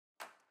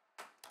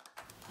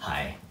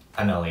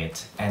I'm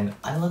Elliot, and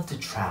I love to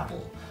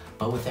travel,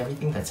 but with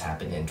everything that's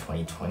happened in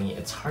 2020,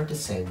 it's hard to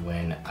say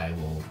when I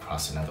will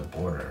cross another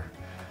border.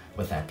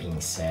 With that being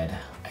said,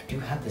 I do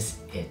have this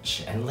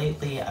itch, and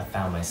lately I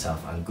found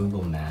myself on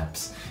Google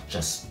Maps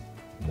just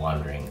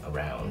wandering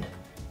around.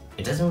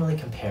 It doesn't really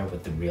compare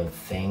with the real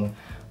thing,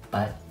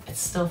 but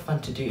it's still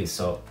fun to do,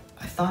 so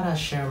I thought I'd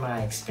share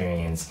my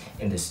experience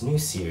in this new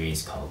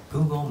series called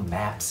Google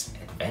Maps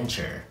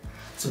Adventure.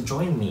 So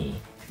join me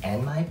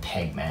and my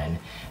Pegman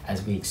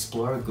as we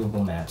explore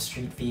Google Maps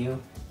Street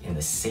View in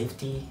the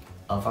safety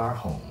of our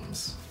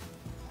homes.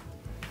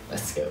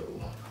 Let's go.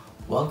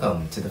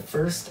 Welcome to the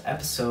first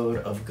episode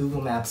of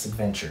Google Maps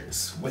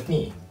Adventures with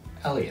me,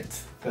 Elliot,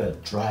 the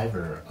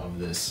driver of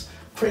this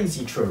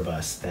crazy tour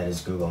bus that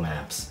is Google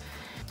Maps.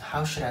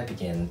 How should I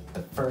begin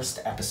the first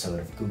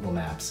episode of Google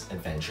Maps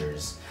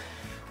Adventures?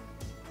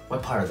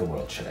 What part of the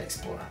world should I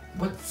explore?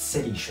 What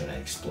city should I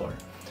explore?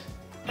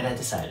 And I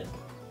decided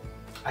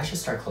I should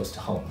start close to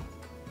home.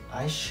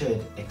 I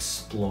should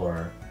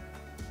explore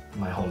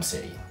my home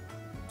city,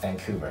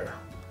 Vancouver,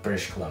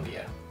 British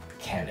Columbia,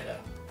 Canada,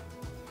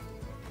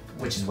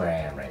 which is where I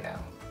am right now,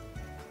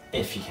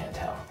 if you can't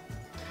tell.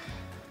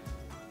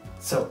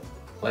 So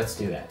let's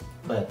do that.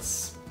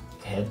 Let's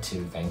head to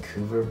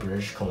Vancouver,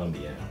 British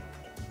Columbia.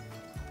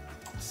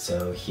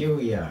 So here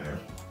we are.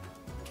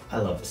 I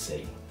love the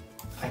city.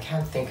 I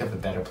can't think of a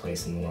better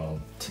place in the world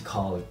to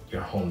call it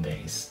your home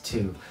base.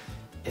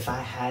 If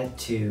I had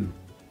to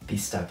be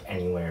stuck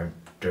anywhere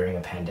during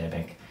a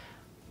pandemic,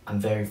 I'm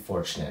very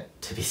fortunate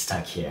to be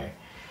stuck here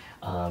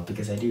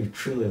because I do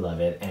truly love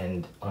it,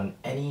 and on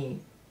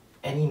any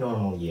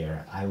normal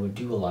year I would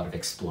do a lot of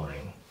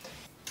exploring.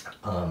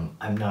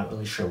 I'm not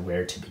really sure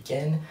where to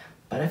begin,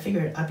 but I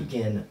figured I'd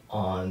begin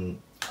on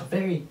a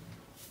very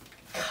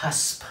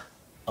cusp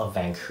of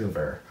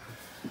Vancouver.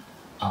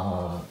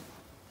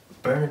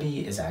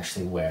 Burnaby is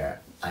actually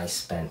where I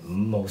spent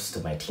most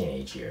of my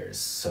teenage years,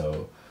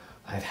 so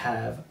I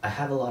have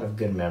a lot of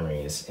good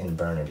memories in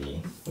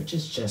Burnaby, which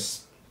is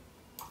just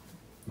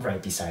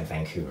right beside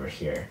Vancouver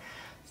here.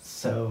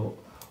 So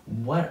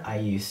what I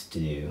used to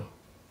do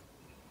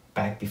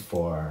back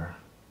before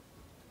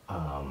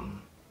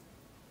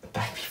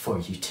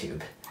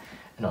YouTube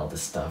and all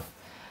this stuff,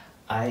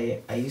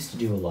 I used to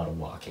do a lot of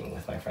walking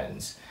with my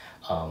friends.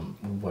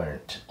 We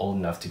weren't old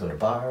enough to go to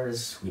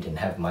bars, we didn't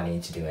have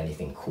money to do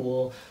anything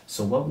cool,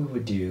 so what we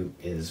would do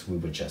is we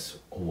would just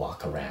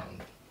walk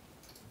around.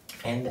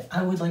 And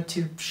I would like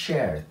to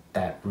share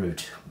that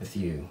route with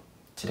you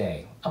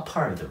today, a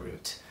part of the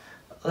route.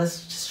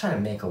 Let's just try to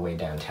make our way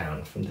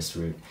downtown from this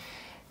route.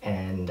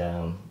 And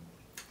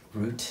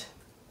route,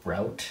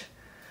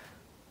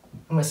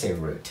 I'm gonna say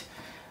route.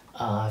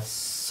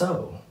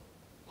 So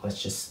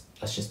let's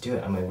just do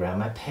it. I'm gonna grab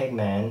my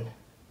Pegman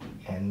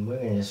and we're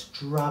gonna just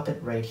drop it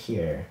right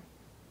here.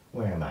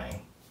 Where am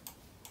I?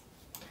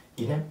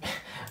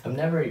 I'm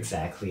never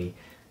exactly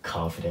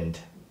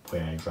confident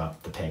where I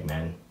dropped the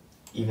Pegman,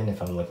 even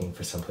if I'm looking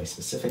for someplace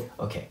specific.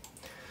 Okay,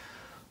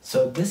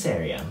 so this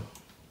area,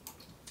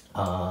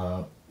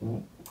 I'm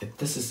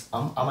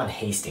on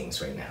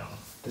Hastings right now.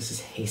 This is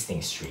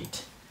Hastings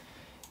Street,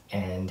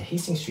 and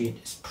Hastings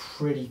Street is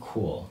pretty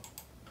cool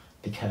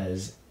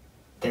because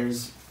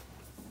there's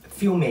a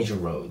few major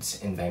roads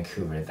in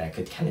Vancouver that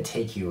could kind of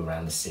take you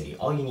around the city.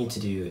 All you need to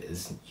do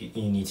is you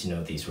need to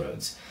know these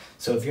roads.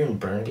 So if you're in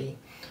Burnaby,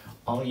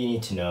 all you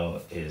need to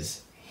know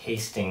is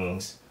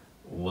Hastings,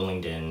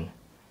 Willingdon,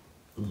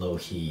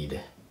 Lougheed,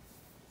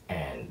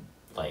 and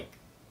like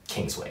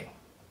Kingsway.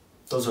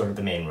 Those are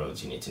the main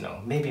roads you need to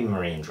know. Maybe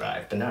Marine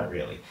Drive, but not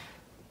really.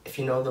 If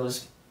you know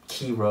those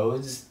key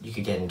roads, you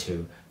could get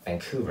into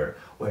Vancouver.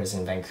 Whereas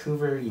in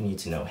Vancouver, you need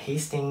to know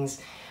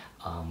Hastings,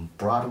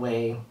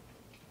 Broadway,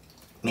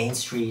 Main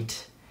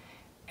Street,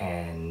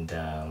 and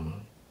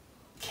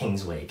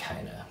Kingsway,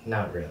 kinda.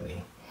 Not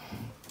really.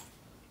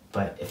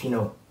 But if you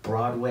know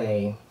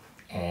Broadway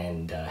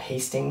and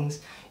Hastings,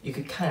 you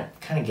could kind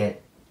of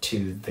get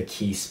to the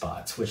key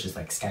spots, which is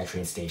like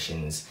SkyTrain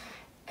stations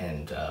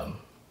and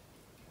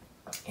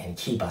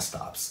key bus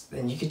stops.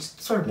 Then you could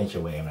sort of make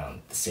your way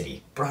around the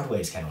city.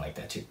 Broadway is kind of like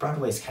that too.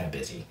 Broadway is kind of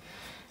busy,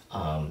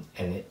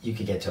 and you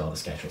could get to all the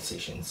SkyTrain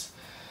stations.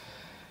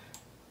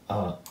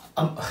 Let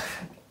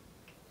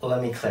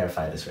me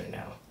clarify this right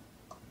now.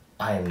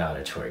 I am not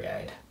a tour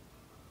guide.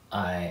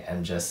 I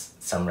am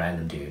just some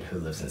random dude who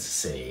lives in the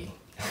city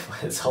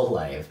his whole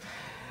life.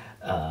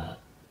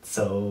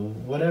 So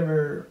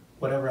whatever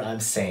I'm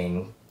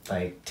saying,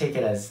 like, take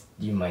it as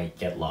you might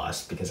get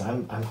lost, because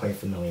I'm quite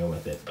familiar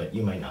with it, but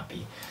you might not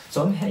be.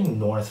 So I'm heading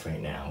north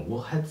right now.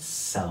 We'll head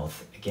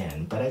south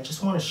again, but I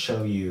just want to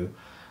show you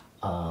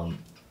the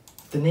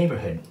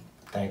neighborhood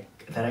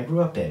that I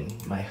grew up in,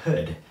 my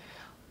hood.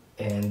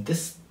 And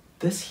this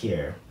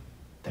here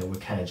that we're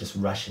kind of just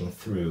rushing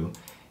through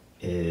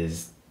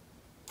is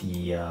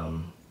the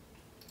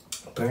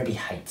Burnaby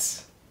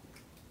Heights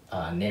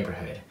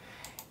neighborhood.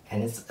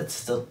 And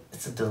it's a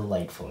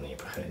delightful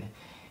neighborhood,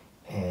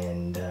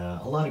 and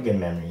a lot of good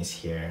memories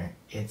here.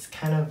 It's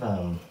kind of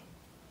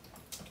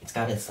it's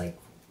got its like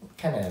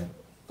kind of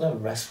little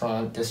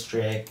restaurant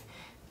district.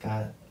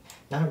 Got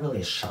not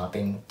really a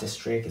shopping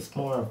district. It's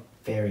more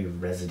very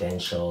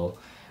residential.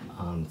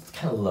 It's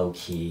kind of low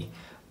key,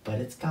 but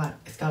it's got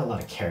a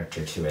lot of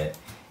character to it.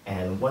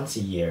 And once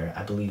a year,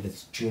 I believe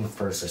it's June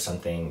 1st or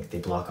something, they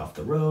block off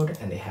the road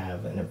and they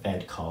have an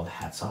event called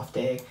Hats Off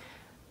Day.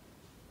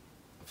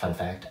 Fun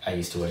fact, I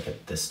used to work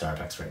at this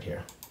Starbucks right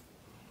here.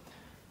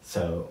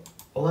 So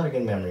a lot of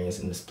good memories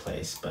in this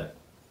place, but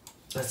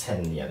let's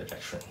head in the other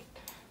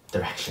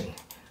direction.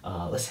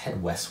 Let's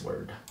head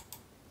westward,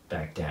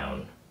 back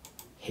down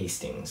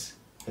Hastings.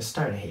 Let's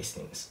start at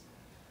Hastings,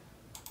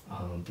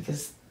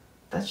 because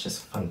that's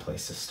just a fun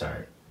place to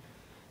start.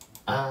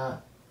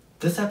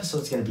 This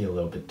episode's gonna be a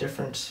little bit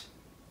different,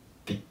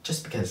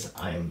 just because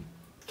I'm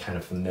kind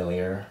of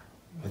familiar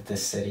with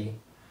this city.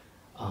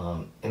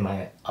 In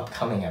my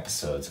upcoming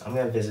episodes, I'm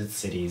gonna visit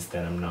cities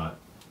that I'm not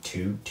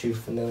too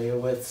familiar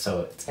with,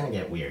 so it's gonna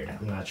get weird.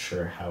 I'm not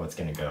sure how it's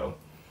gonna go,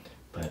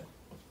 but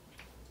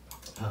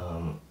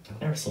I've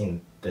never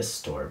seen this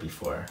store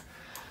before.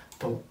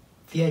 But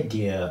the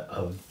idea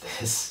of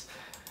this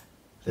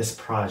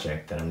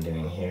project that I'm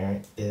doing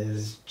here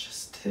is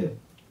just to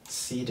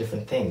see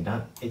different things,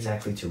 not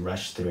exactly to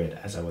rush through it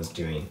as I was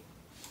doing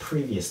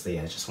previously.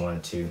 I just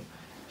wanted to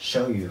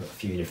show you a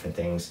few different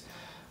things.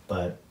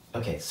 But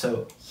okay,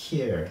 so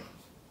here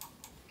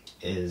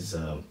is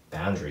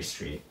Boundary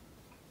Street.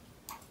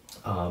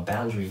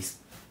 Boundaries,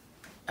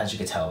 as you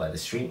can tell by the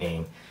street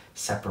name,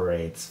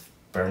 separates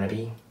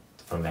Burnaby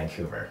from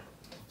Vancouver.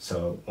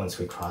 So once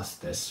we cross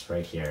this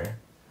right here,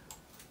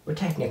 we're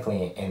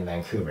technically in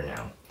Vancouver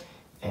now.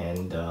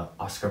 And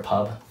Oscar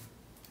Pub,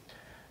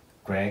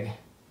 Greg,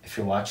 if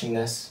you're watching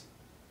this,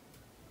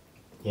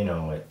 you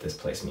know what this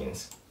place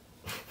means.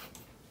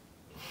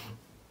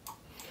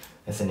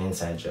 That's an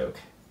inside joke.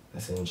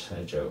 That's an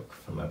inside joke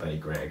from my buddy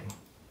Greg.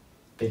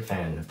 Big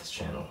fan of this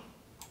channel.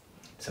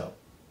 So,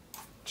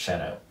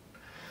 shout out.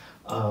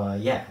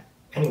 Yeah,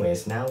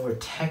 anyways, now we're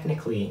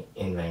technically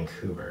in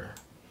Vancouver.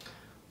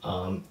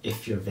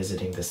 If you're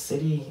visiting the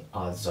city,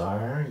 odds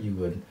are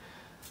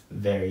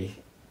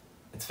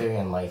it's very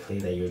unlikely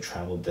that you would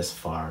travel this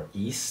far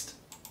east.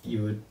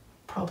 You would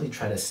probably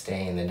try to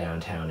stay in the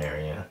downtown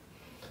area.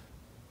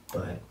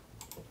 But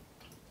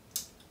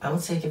I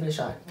would say give it a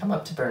shot. Come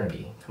up to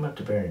Burnaby.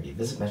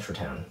 Visit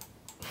Metrotown.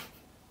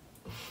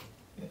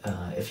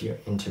 If you're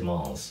into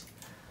malls.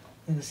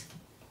 Look at this.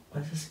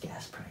 What is this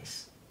gas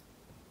price?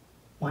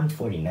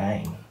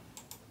 $1.49.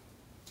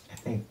 I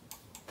think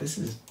this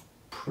is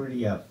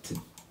pretty up to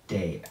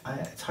date.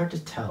 It's hard to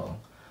tell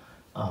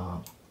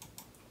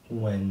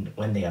when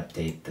they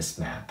update this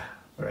map,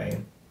 right?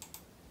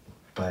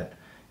 But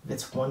if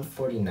it's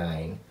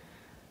 $1.49,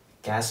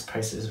 gas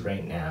prices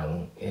right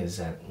now is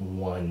at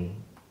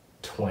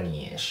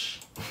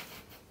 $1.20-ish.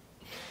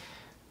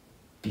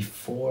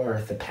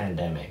 Before the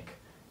pandemic,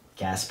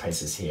 gas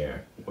prices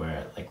here were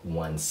at like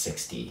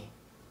 $1.60.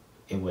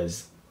 It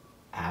was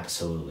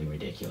absolutely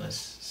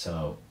ridiculous.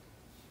 So,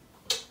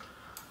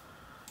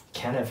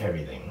 can't have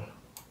everything.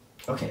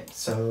 Okay,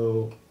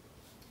 so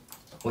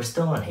we're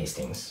still on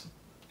Hastings.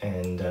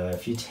 And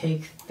if you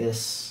take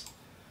this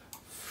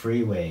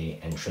freeway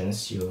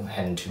entrance, you'll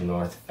head into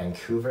North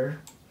Vancouver.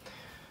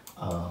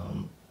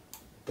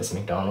 This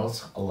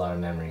McDonald's, a lot of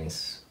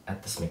memories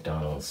at this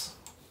McDonald's.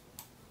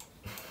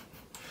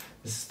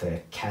 This is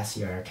the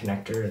Cassiar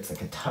connector. It's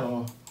like a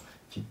tunnel.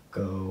 If you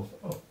go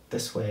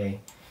this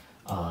way,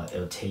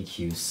 it'll take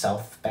you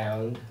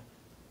southbound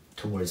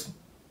towards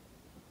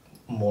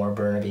more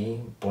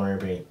Burnaby,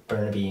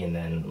 and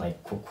then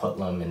like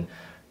Coquitlam and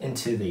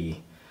into the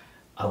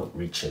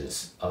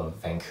outreaches of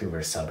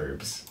Vancouver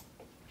suburbs.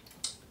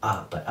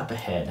 But up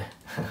ahead,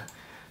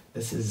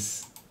 this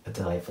is a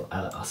delightful.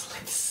 I also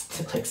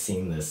like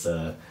seeing this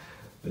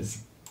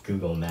this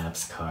Google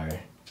Maps car,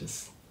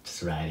 just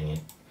riding it.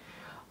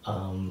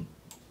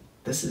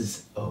 This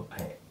is I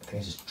think I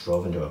just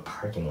drove into a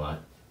parking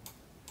lot.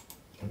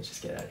 Let me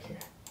just get out of here.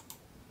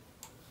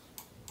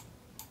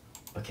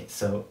 Okay,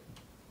 so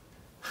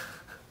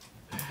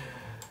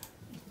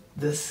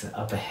this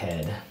up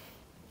ahead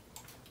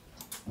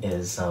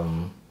is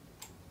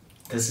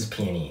this is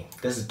P&E.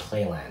 This is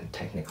Playland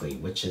technically,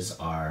 which is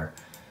our,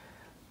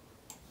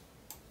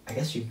 I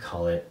guess you'd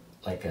call it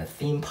like a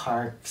theme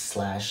park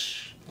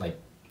slash like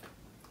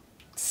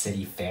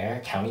city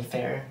fair, county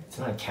fair. It's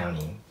not a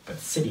county, but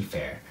city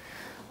fair.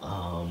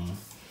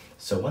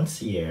 So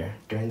once a year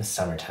during the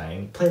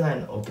summertime,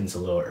 Playland opens a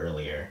little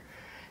earlier,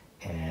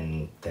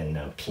 and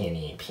then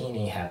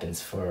P&E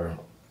happens for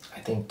I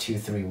think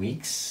 2-3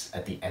 weeks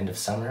at the end of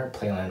summer.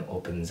 Playland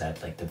opens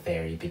at like the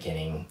very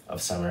beginning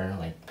of summer,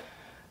 like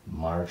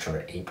March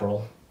or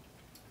April,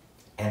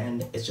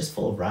 and it's just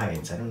full of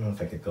rides. I don't know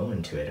if I could go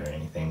into it or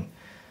anything.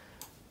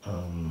 I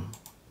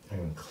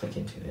can click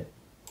into it.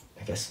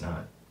 I guess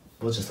not.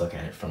 We'll just look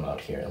at it from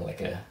out here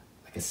like a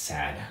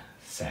sad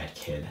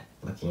kid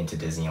looking into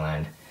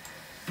Disneyland.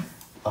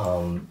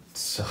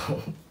 So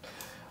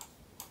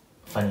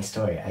funny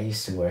story. I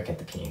used to work at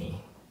the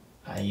P&E.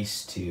 I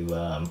used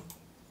to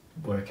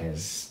work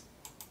as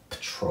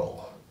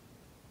patrol,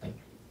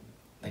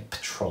 like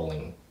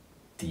patrolling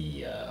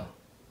the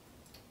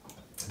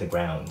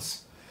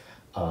grounds.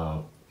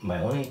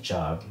 My only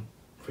job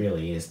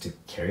really is to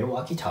carry a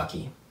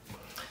walkie-talkie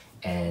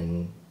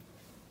and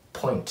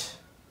point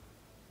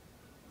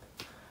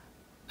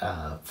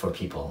for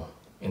people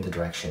in the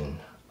direction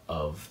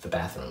of the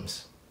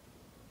bathrooms.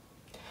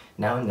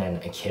 Now and then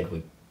a kid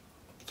would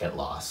get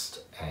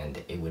lost,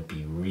 and it would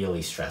be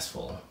really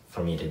stressful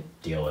for me to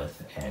deal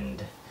with,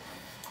 and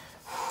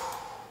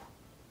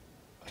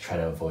I try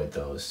to avoid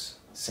those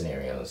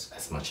scenarios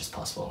as much as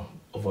possible.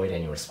 Avoid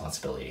any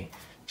responsibility.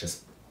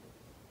 Just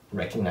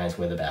recognize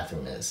where the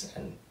bathroom is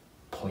and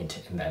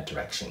point in that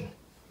direction.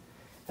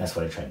 That's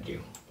what I try to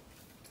do.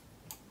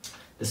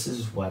 This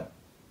is what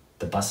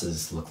the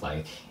buses look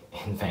like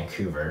in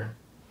Vancouver,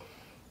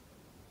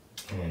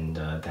 and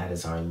that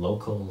is our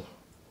local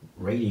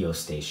radio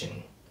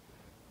station,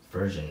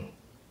 Virgin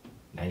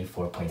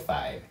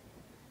 94.5.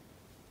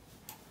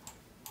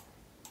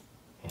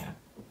 Yeah.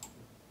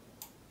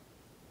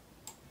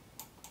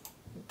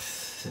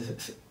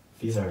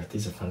 These are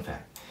fun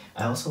facts.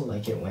 I also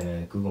like it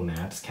when Google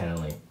Maps kind of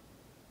like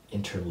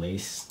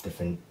interlace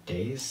different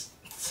days.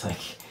 It's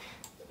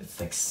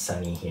like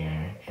sunny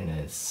here, and then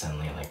it's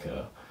suddenly like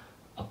a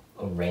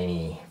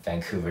rainy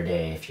Vancouver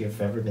day. If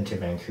you've ever been to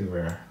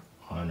Vancouver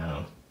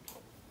on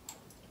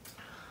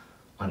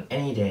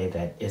any day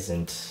that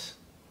isn't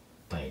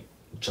like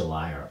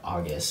July or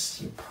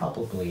August, you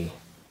probably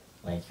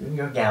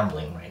you're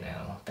gambling right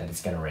now that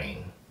it's gonna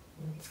rain.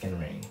 It's gonna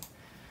rain.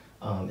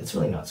 It's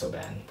really not so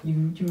bad.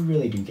 You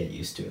really do get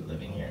used to it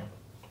living here.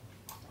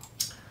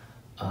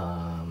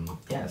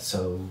 Yeah,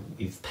 so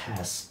we've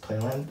passed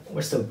Playland.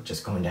 We're still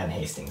just going down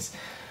Hastings.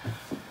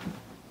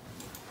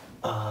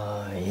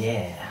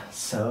 Yeah,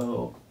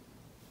 so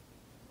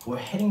we're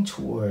heading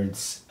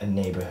towards a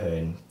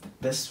neighborhood.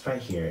 This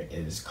right here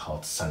is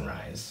called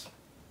Sunrise.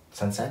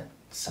 Sunset?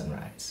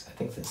 Sunrise. I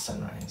think it's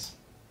Sunrise.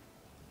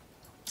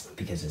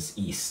 Because it's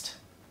east.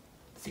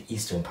 It's the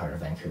eastern part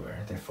of Vancouver.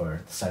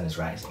 Therefore, the sun is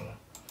rising.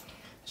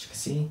 As you can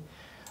see,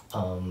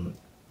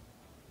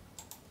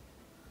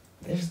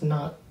 there's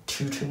not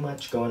too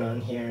much going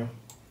on here.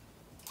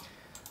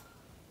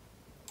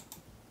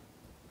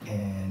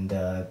 And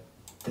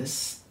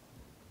this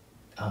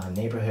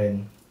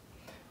neighborhood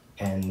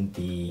and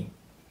the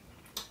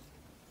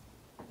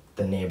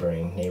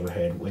neighboring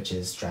neighborhood, which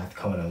is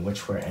Strathcona,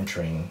 which we're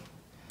entering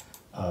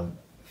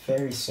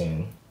very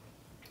soon.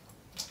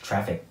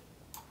 Traffic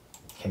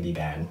can be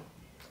bad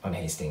on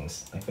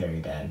Hastings, like very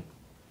bad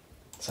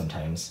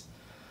sometimes,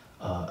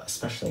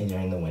 especially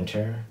during the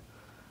winter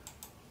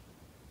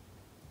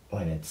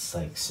when it's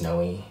like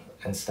snowy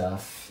and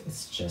stuff.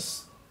 It's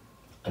just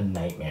a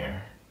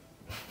nightmare.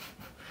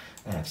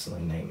 An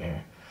absolute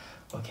nightmare.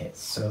 Okay,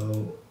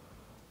 so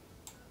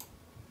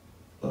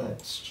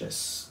let's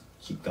just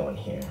keep going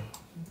here.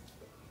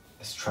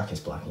 This truck is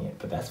blocking it,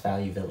 but that's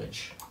Value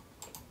Village,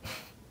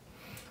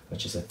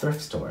 which is a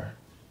thrift store.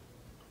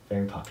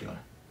 Very popular.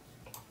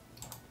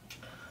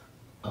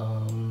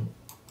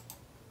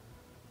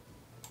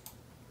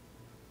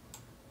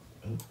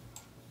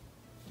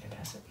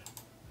 Pass it.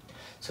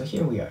 So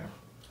here we are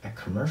at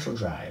Commercial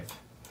Drive.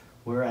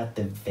 We're at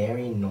the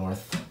very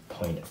north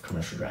point of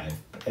Commercial Drive.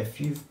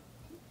 If you've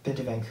been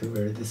to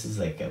Vancouver, this is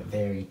like a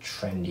very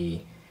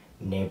trendy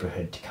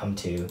neighborhood to come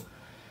to.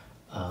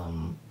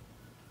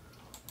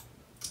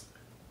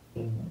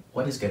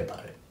 What is good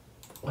about it?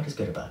 What is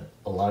good about it?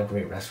 A lot of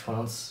great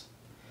restaurants,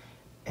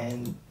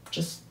 and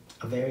just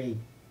a very,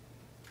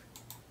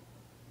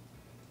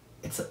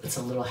 it's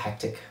a little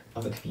hectic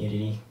of a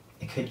community.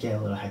 It could get a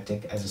little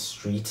hectic as a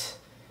street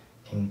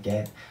can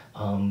get,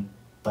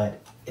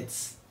 but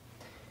it's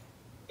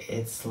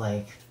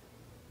like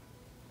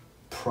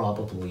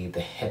probably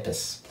the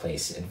hippest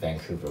place in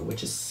Vancouver,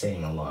 which is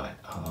saying a lot.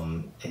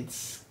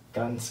 It's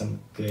gotten some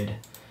good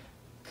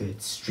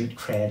street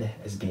cred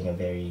as being a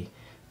very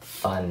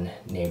fun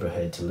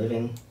neighborhood to live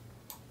in.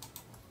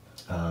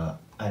 I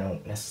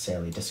don't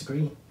necessarily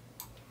disagree,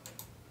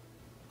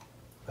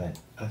 but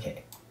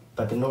okay.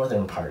 But the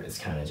northern part is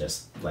kind of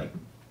just like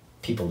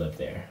people live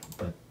there,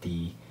 but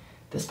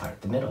this part,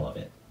 the middle of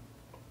it,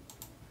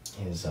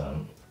 is there's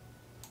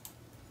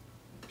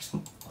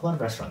a lot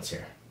of restaurants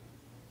here.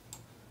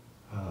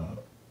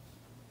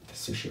 The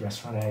sushi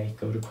restaurant I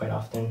go to quite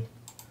often.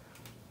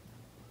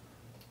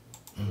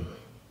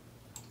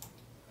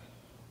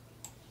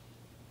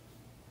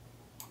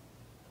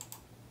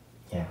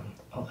 Yeah,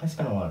 I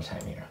spend a lot of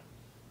time here.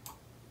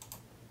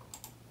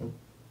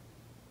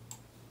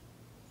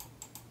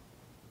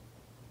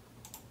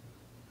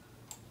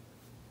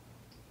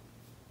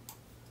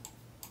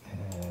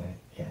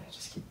 Yeah,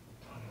 just keep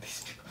on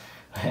these people.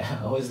 I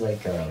always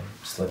like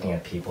just looking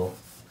at people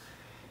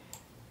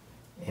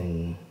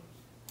in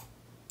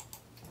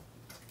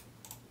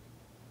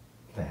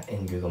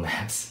Google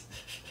Maps.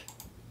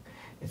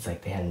 It's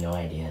like they had no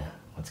idea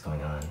what's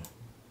going on.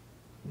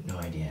 No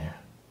idea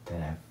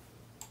that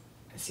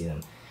I see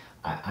them.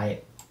 I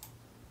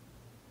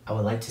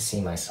would like to see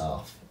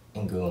myself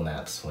in Google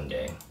Maps one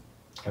day.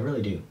 I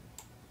really do.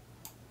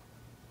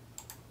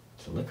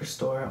 The liquor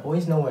store.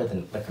 Always know where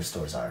the liquor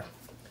stores are.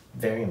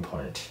 Very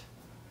important.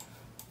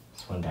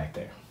 There's one back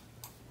there.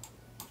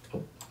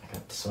 Oh, I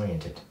got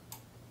disoriented.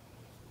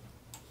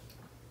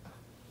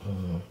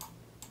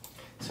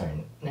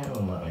 Sorry, now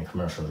I'm on my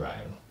commercial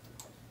drive.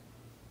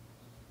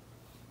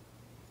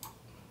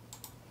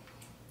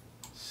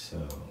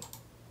 So,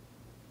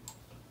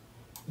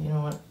 you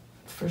know what?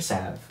 First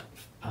Ave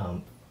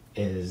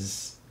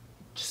is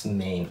just the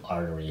main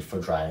artery for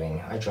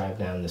driving. I drive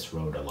down this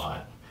road a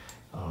lot,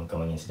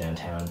 going into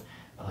downtown.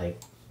 Like,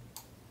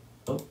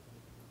 oh,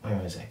 where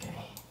was that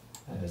guy?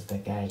 That was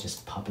that guy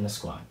just popping a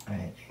squat.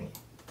 Alright,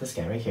 this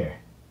guy right here.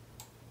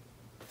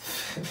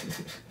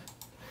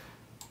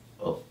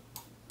 Oh,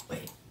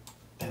 wait,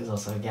 there's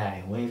also a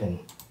guy waving.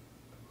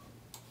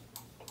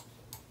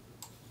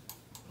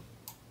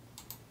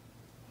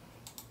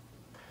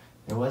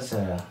 There was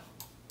a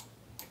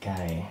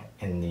guy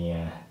in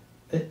the,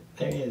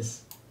 there he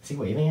is. Is he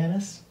waving at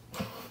us?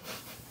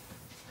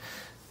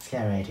 This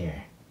guy right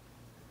here.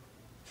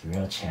 He's a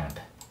real champ.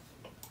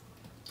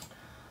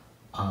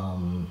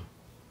 You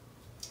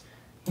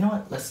know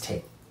what? Let's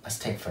take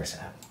First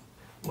Ave.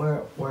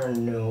 We're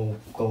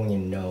going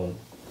in no.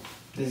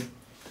 This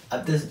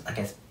like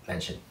I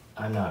mentioned,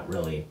 I'm not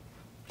really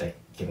like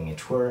giving a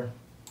tour.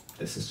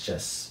 This is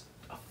just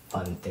a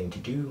fun thing to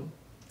do.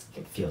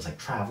 It feels like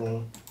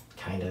traveling,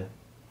 kinda.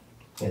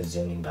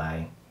 Zooming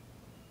by.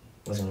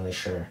 Wasn't really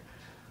sure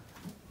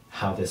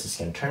how this is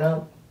gonna turn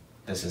out.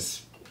 This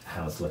is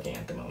how it's looking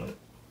at the moment.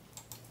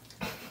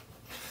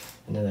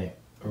 Another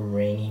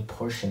rainy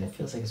portion. It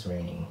feels like it's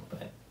raining,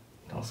 but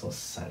also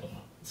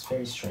sunny. It's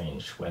very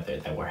strange weather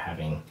that we're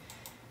having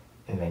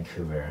in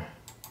Vancouver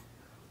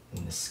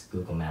in this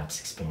Google Maps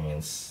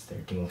experience. They're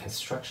doing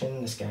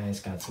construction. This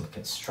guy's got some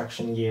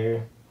construction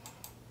gear.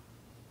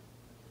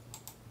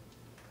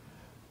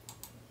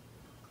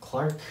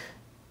 Clark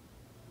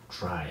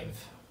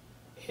Drive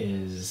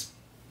is,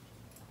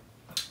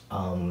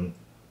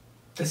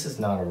 this is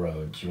not a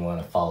road you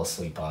want to fall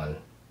asleep on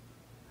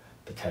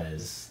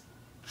because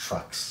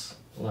trucks,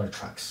 a lot of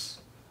trucks.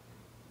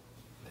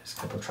 There's a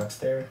couple of trucks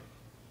there,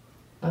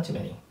 not too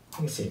many. You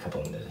can see a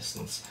couple in the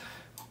distance,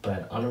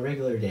 but on a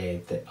regular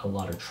day, a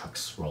lot of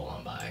trucks roll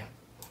on by.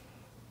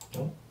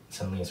 Oh,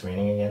 suddenly it's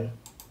raining again.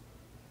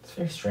 It's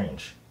very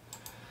strange.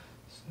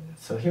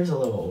 So here's a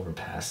little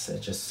overpass.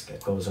 It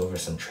just goes over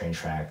some train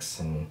tracks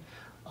and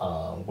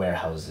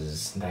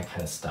warehouses, that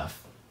kind of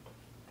stuff.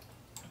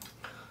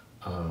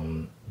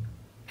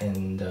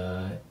 And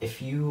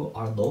if you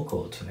are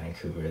local to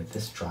Vancouver,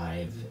 this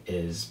drive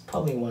is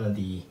probably one of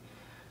the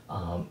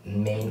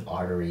main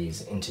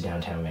arteries into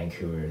downtown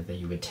Vancouver that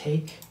you would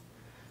take.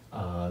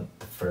 The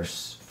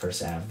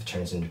First Ave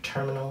turns into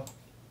Terminal.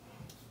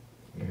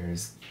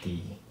 Here's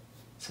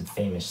some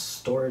famous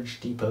storage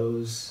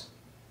depots.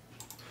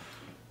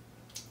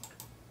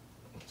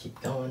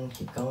 Keep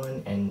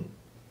going, and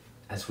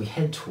as we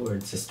head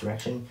towards this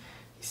direction,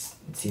 you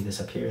see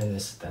this up here, and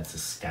that's a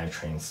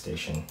SkyTrain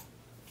station.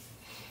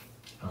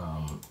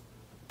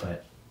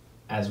 But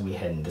as we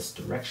head in this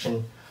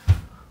direction,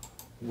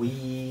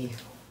 we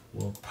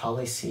will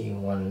probably see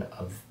one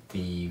of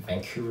the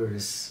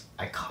Vancouver's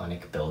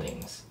iconic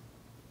buildings.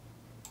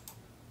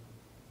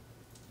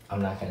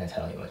 I'm not gonna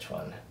tell you which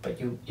one, but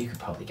you could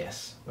probably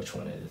guess which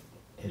one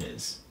it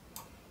is.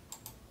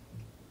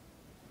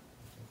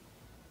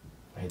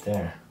 Right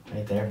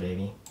there,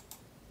 baby.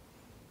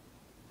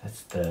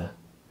 That's the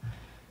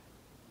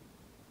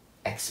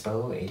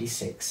Expo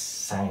 86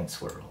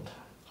 Science World.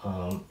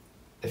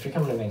 If you're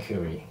coming to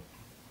Vancouver,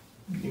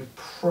 you're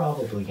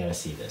probably gonna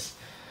see this.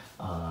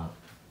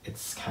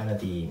 It's kind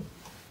of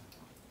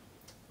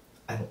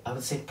I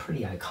would say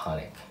pretty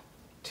iconic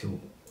to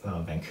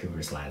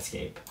Vancouver's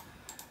landscape.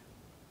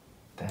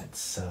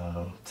 That's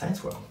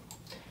Science World.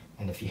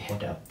 And if you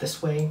head up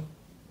this way,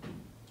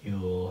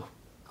 you'll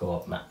go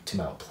up to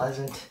Mount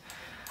Pleasant,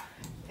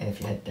 and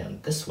if you head down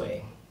this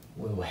way,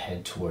 we will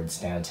head towards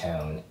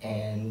downtown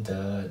and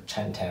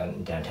Chinatown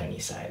and downtown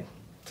Eastside.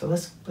 So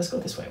let's go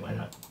this way. Why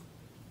not?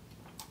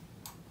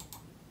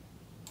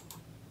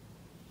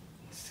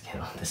 Let's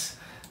get on the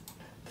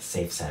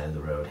safe side of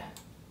the road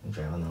and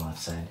drive on the left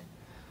side.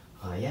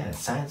 Yeah,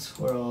 Science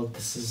World.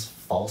 This is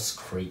False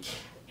Creek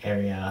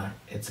area.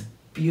 It's a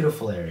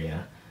beautiful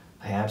area.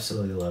 I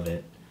absolutely love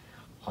it.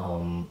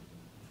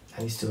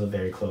 I used to live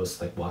very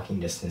close, like walking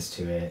distance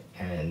to it,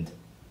 and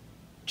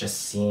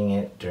just seeing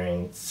it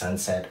during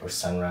sunset or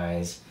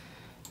sunrise,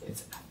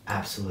 it's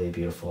absolutely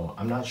beautiful.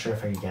 I'm not sure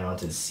if I could get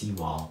onto the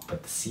seawall,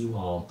 but the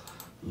seawall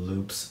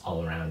loops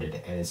all around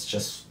it, and it's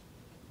just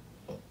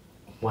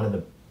one of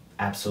the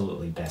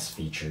absolutely best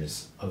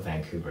features of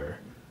Vancouver.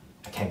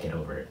 I can't get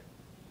over it.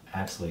 I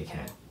absolutely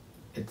can't.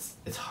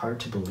 It's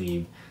hard to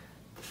believe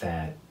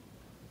that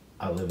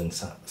I live in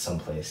some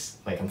place.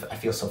 Like I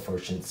feel so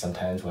fortunate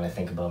sometimes when I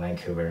think about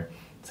Vancouver.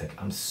 It's like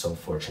I'm so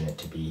fortunate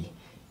to be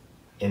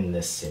in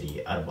this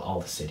city out of all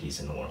the cities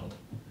in the world.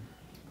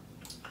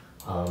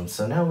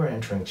 So now we're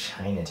entering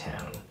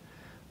Chinatown,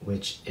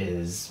 which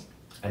is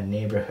a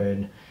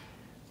neighborhood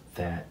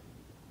that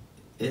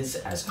is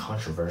as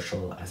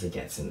controversial as it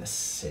gets in the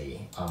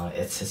city.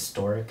 It's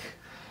historic.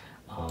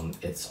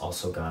 It's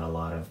also got a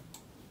lot of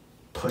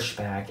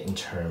pushback in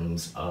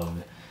terms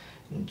of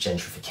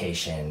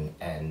gentrification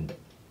and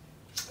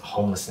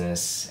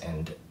homelessness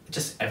and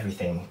just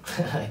everything.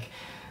 Like,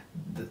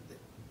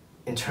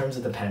 in terms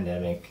of the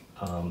pandemic,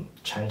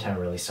 Chinatown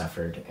really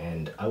suffered,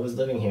 and I was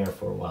living here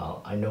for a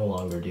while. I no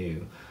longer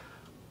do.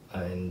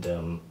 And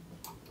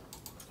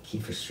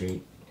Kiefer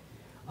Street.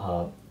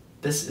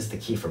 This is the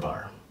Kiefer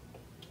Bar.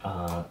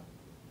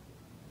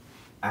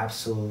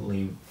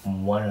 Absolutely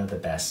one of the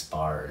best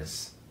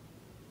bars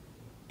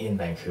in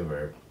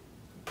Vancouver,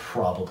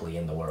 probably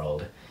in the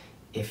world.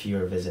 If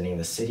you're visiting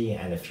the city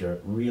and if you're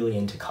really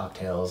into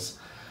cocktails,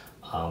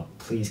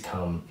 please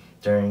come.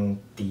 During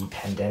the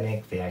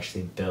pandemic, they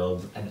actually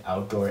built an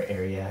outdoor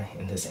area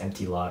in this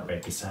empty lot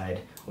right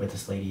beside where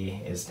this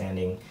lady is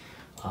standing.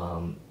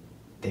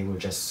 They were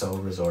just so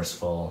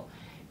resourceful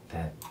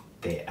that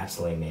they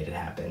absolutely made it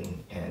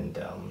happen, and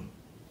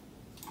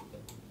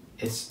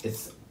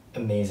it's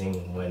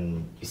amazing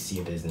when you see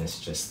a business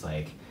just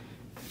like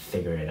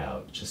figure it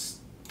out,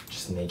 just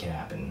make it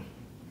happen.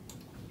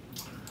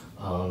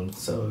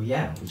 So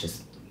yeah, we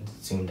just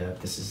zoomed up.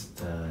 This is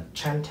the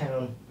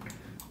Chinatown.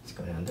 Let's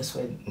go down this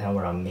way. Now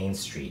we're on Main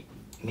Street.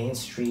 Main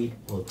Street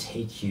will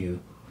take you,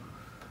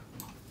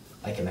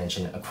 like I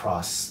mentioned,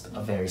 across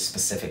a very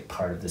specific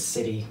part of the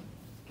city,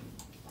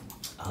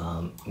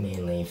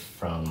 mainly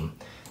from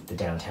the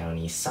downtown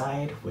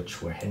Eastside,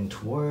 which we're heading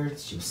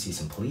towards. You'll see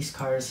some police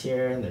cars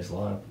here. There's a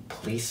lot of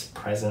police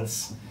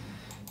presence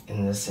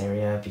in this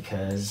area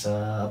because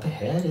up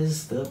ahead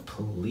is the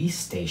police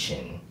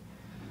station.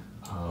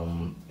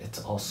 It's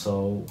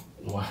also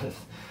one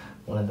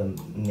of the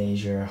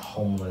major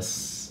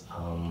homeless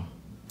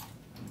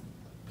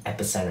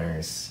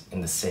epicenters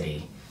in the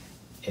city.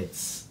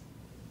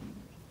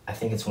 I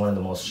think it's one of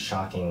the most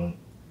shocking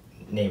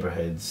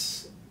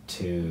neighborhoods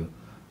to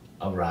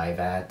arrive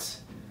at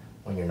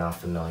when you're not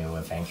familiar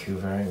with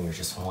Vancouver and you're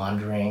just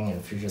wandering, and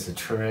if you're just a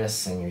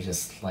tourist and you're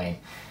just like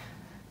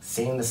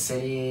seeing the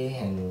city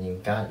and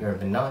you've got your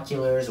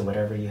binoculars or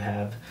whatever you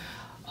have,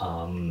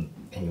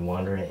 and you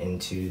wander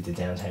into the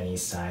downtown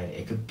east side,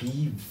 it could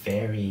be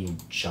very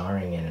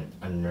jarring and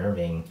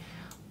unnerving.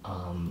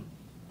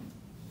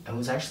 I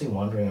was actually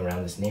wandering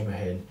around this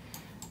neighborhood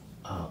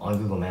on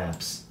Google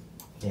Maps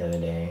the other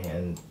day,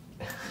 and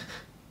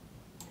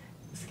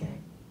this guy,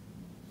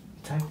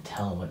 it's hard to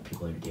tell what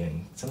people are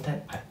doing.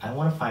 Sometimes I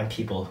want to find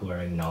people who are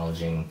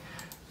acknowledging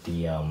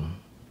the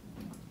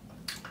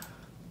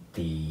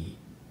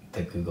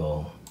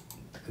Google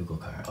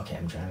car. Okay,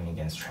 I'm driving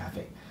against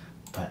traffic,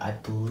 but I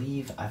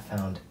believe I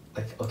found,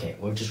 like, okay,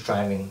 we're just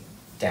driving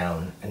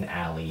down an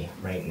alley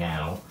right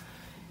now,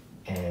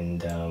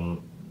 and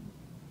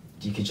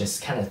you could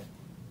just kind of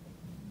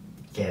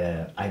get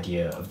an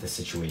idea of the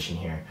situation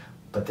here.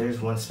 But there's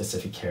one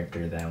specific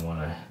character that I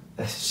want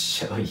to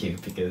show you,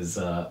 because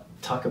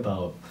talk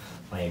about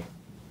like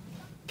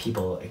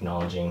people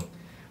acknowledging.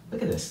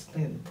 Look at this.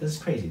 This is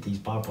crazy. These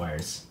barbed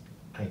wires,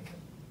 like,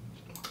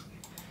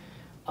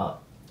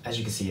 as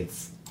you can see,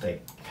 it's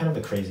like kind of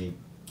a crazy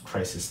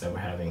crisis that we're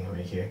having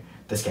right here.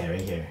 This guy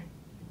right here.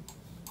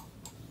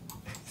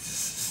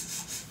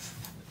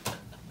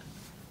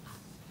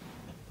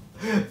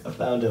 I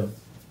found him.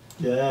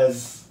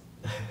 Yes.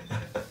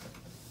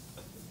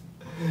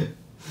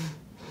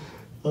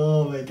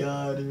 Oh my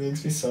god, it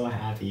makes me so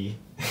happy.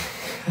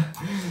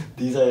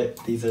 These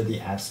are the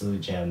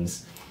absolute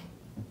gems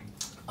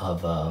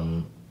of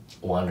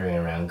wandering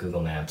around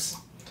Google Maps.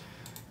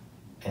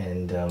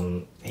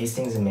 And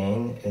Hastings in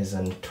Maine is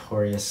a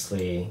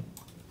notoriously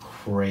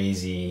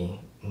crazy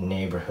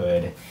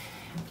neighborhood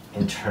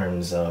in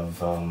terms of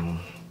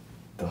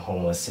the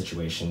homeless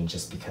situation,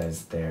 just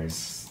because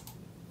there's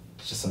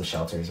just some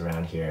shelters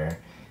around here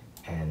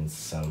and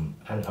some,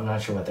 I'm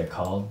not sure what they're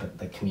called, but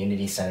the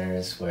community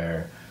centers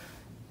where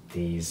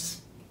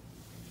these,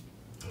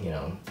 you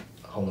know,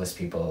 homeless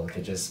people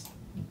could just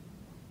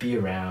be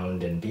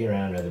around and be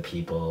around other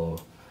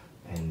people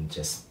and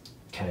just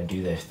kind of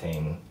do their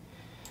thing.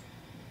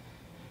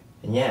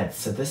 And yeah,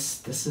 so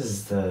this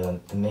is the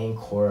main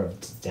core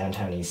of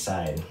downtown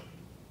Eastside.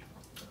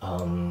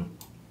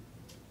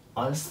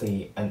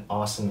 Honestly, an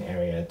awesome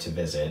area to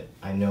visit.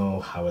 I know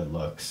how it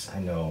looks. I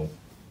know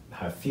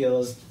how it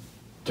feels.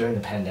 During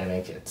the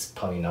pandemic, it's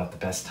probably not the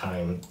best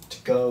time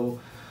to go.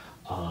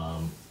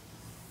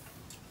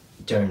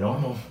 During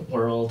normal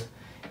world,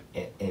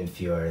 if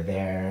you're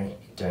there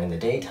during the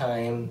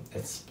daytime,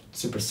 it's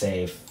super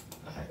safe.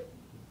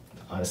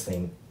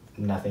 Honestly,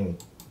 nothing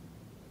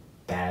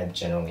bad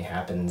generally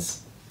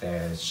happens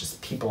there. It's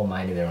just people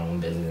minding their own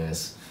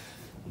business,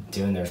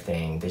 doing their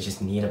thing. They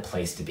just need a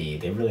place to be.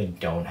 They really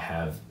don't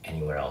have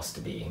anywhere else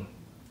to be.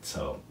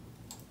 So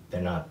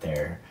they're not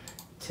there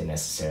to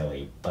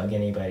necessarily bug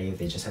anybody.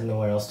 They just have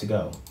nowhere else to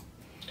go.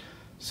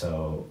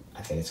 So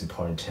I think it's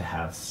important to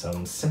have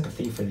some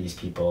sympathy for these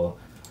people,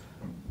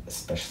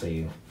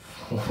 especially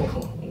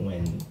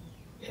when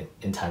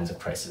in times of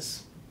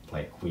crisis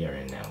like we are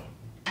in now.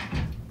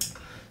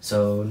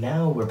 So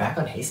now we're back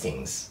on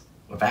Hastings.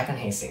 We're back on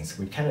Hastings.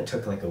 We kind of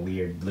took like a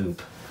weird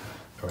loop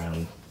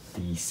around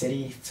the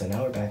city. So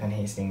now we're back on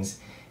Hastings,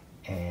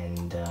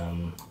 and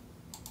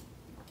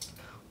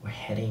we're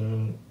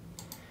heading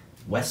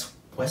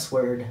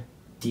westward,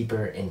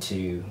 deeper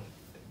into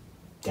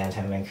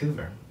downtown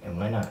Vancouver. And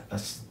why not?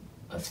 Let's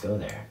go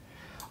there.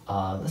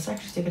 Let's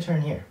actually take a turn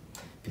here,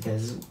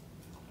 because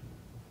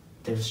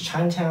there's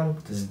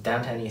Chinatown, there's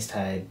downtown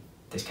Eastside,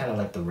 there's kind of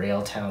like the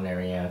rail town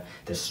area,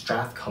 there's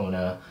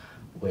Strathcona,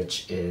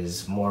 which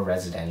is more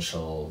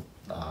residential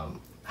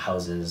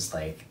houses,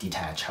 like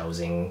detached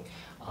housing,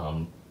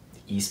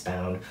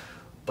 eastbound.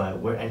 But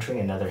we're entering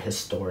another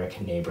historic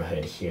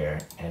neighborhood here,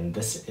 and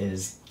this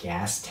is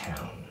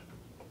Gastown.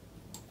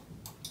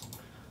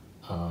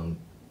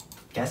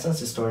 Gastown's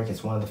historic.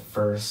 It's one of the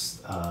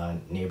first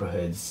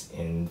neighborhoods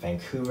in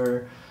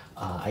Vancouver.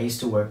 I used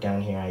to work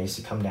down here. I used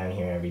to come down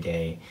here every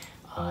day.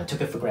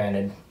 Took it for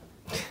granted.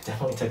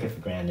 Definitely took it for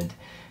granted.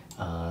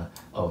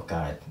 Oh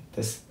God,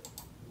 this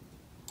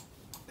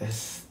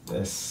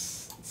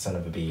son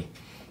of a bee.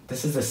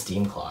 This is a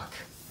steam clock.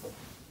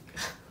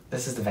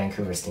 This is the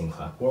Vancouver steam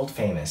clock, world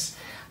famous.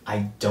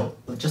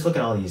 Just look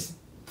at all these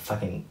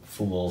fucking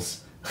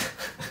fools.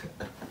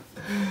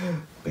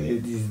 Look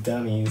at these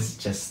dummies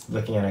just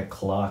looking at a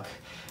clock.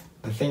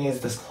 The thing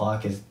is, this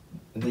clock is,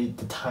 the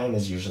time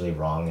is usually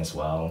wrong as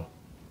well.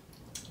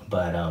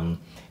 But, and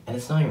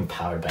it's not even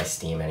powered by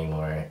steam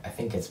anymore. I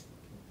think it's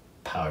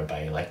powered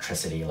by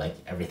electricity like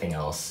everything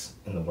else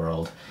in the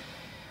world.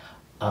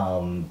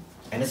 And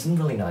it's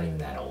really not even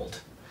that old.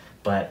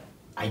 But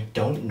I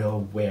don't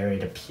know where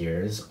it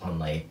appears on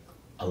like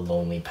a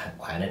Lonely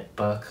Planet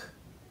book,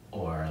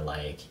 or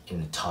like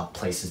in the top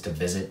places to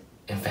visit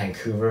in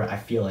Vancouver. I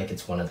feel like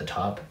it's one of the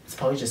top. It's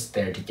probably just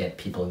there to get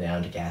people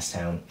down to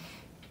Gastown.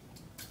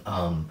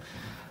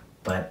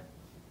 But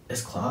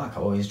this clock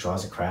always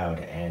draws a crowd,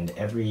 and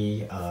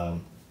every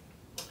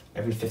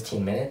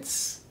 15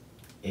 minutes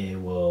it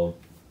will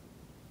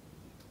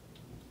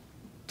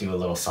do a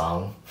little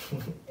song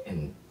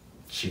and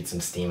shoot some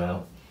steam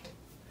out.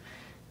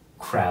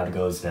 Crowd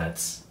goes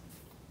nuts.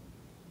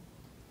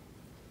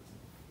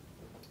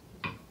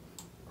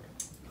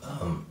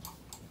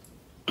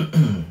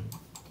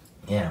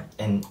 Yeah,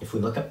 and if we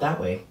look up that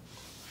way,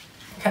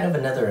 kind of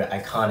another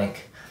iconic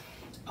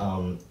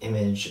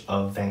image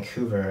of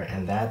Vancouver,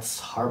 and that's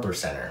Harbor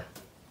Center.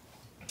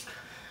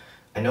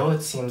 I know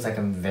it seems like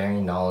I'm very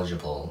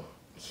knowledgeable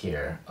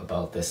here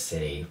about this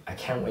city. I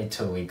can't wait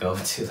till we go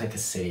to like a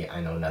city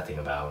I know nothing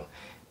about,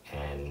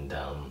 and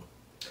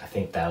I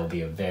think that will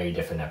be a very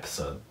different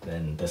episode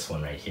than this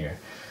one right here.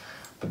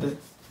 But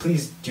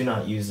please do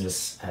not use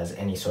this as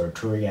any sort of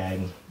tour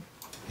guide.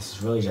 This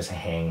is really just a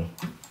hang.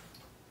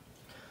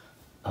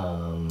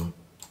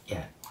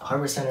 Yeah,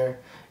 Harbor Center.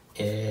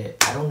 I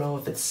don't know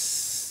if it's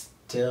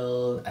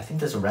still, I think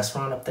there's a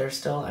restaurant up there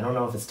still. I don't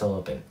know if it's still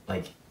open.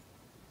 Like,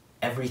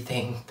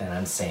 everything that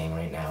I'm saying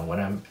right now,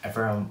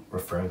 whenever I'm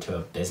referring to a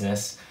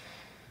business,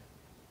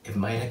 it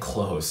might have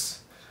closed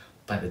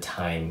by the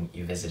time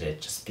you visit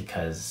it, just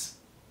because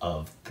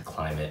of the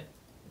climate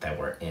that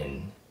we're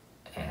in.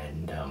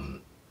 And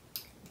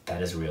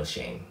that is a real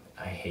shame.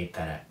 I hate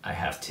that I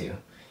have to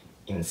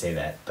even say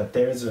that. But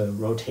there's a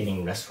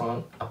rotating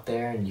restaurant up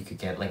there, and you could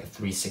get like a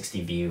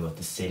 360 view of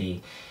the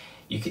city.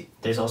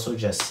 There's also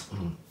just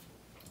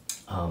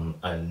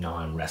a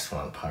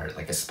non-restaurant part,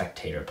 like a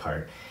spectator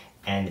part,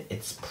 and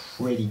it's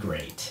pretty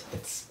great.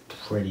 It's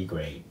pretty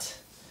great.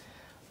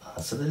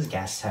 So this is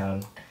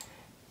Gastown,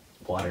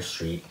 Water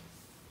Street,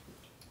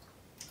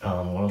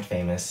 world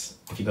famous.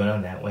 If you go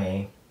down that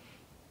way,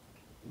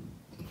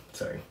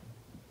 sorry,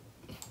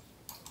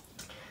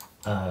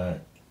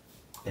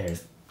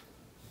 there's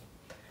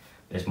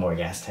more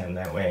Gastown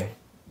that way,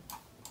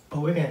 but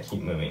we're gonna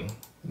keep moving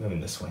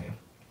this way.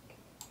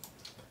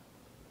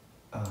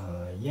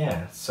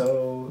 Yeah,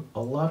 so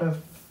a lot of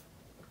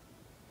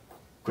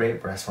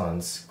great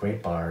restaurants,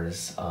 great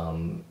bars.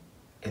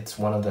 It's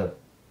one of the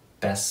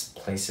best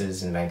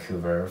places in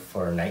Vancouver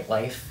for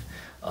nightlife.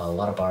 A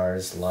lot of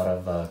bars, a lot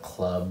of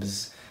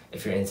clubs.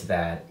 If you're into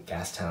that,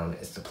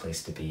 Gastown is the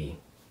place to be.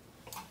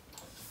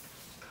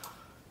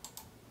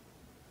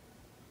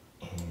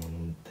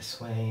 And this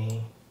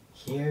way,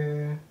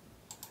 here,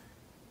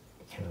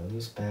 kind of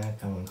loose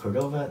back on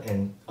Cordova,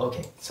 and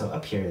okay, so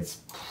up here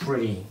it's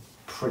pretty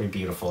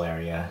beautiful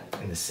area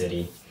in the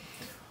city.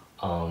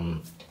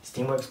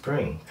 Steamworks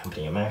Brewing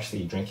Company. I'm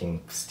actually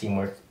drinking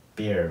Steamworks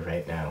beer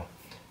right now.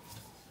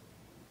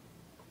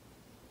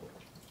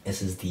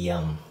 This is the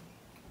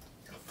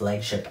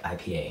flagship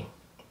IPA.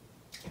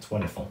 It's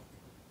wonderful.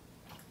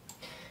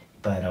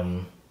 But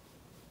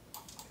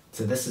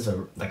so this is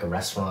like a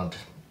restaurant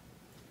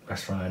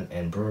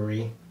and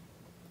brewery.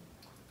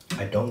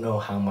 I don't know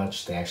how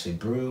much they actually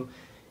brew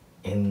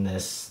in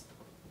this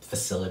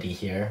facility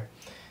here.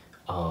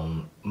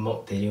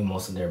 They do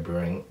most of their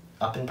brewing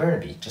up in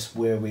Burnaby, just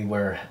where we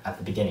were at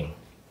the beginning.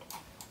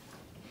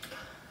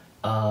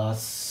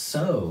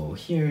 So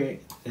here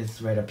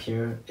is, right up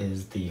here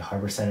is the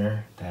Harbor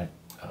Center that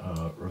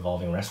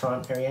revolving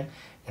restaurant area.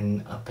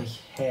 And up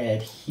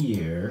ahead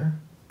here,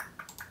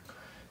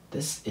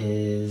 this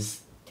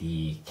is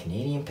the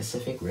Canadian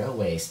Pacific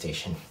Railway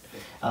station.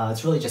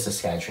 It's really just a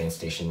SkyTrain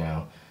station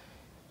now.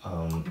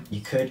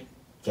 You could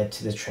get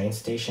to the train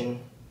station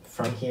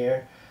from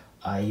here.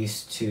 I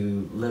used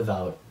to live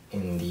out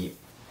in the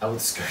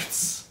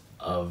outskirts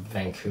of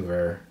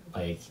Vancouver,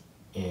 like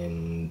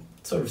in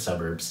sort of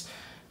suburbs,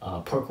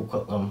 Port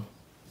Coquitlam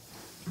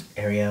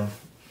area,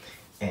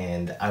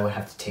 and I would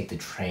have to take the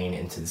train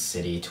into the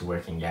city to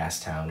work in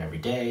Gastown every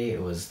day.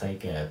 It was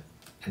like an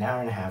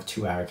hour and a half,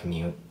 2-hour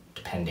commute,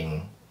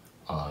 depending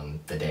on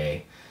the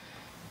day.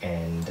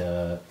 And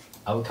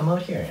I would come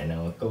out here and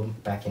I would go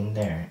back in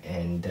there.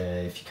 And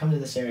if you come to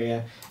this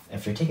area,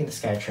 if you're taking the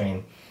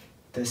SkyTrain,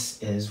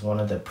 this is one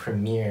of the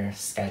premier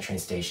SkyTrain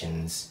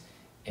stations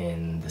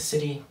in the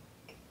city.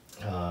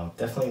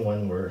 Definitely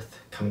one worth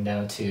coming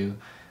down to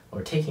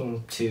or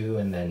taking to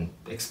and then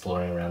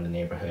exploring around the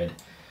neighborhood.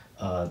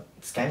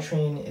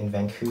 SkyTrain in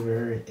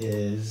Vancouver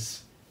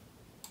is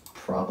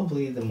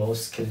probably the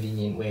most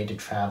convenient way to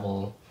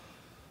travel.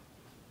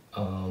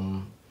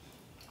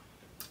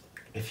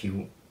 If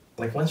you,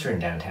 like, once you're in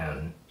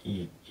downtown,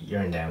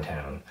 you're in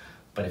downtown.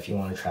 But if you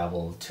want to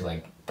travel to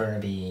like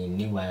Burnaby,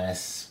 New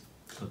West,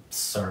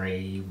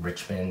 Surrey,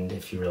 Richmond,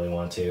 if you really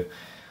want to,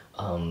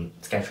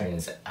 SkyTrain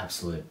is the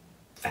absolute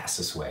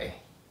fastest way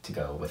to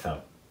go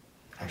without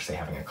actually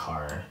having a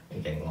car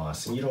and getting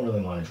lost. And you don't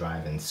really want to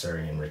drive in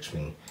Surrey and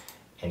Richmond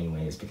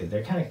anyways, because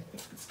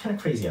it's kind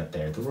of crazy out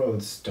there. The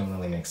roads don't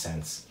really make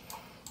sense.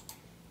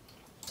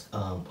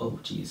 Oh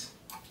geez.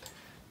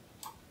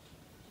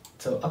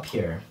 So up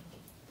here,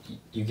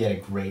 you get a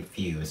great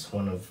view. It's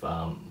one of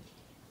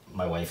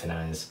my wife and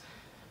I's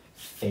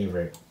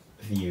favorite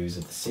views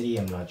of the city.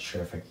 I'm not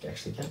sure if I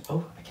actually can.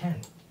 Oh, I can.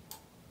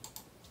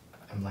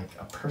 I'm like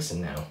a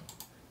person now.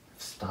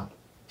 Stop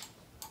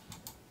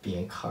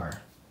being a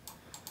car.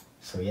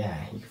 So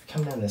yeah, you can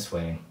come down this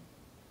way.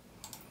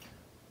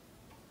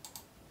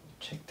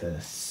 Check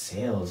the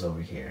sails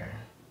over here.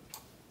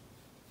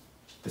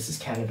 This is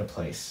Canada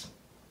Place,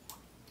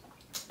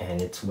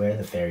 and it's where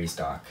the ferries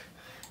dock.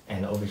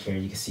 And over here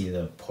you can see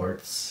the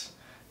ports.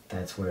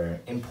 That's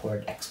where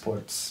import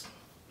exports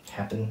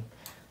happen.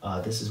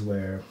 This is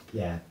where,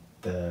 yeah,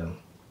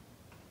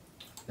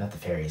 not the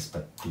ferries,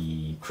 but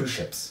the cruise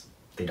ships,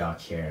 they dock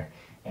here.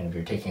 And if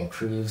you're taking a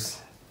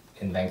cruise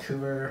in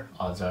Vancouver,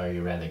 odds are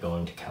you're either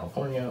going to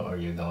California or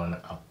you're going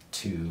up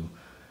to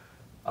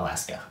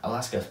Alaska.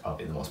 Alaska is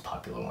probably the most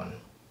popular one.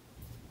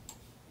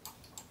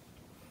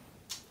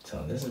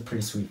 So this is a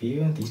pretty sweet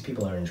view. These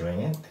people are enjoying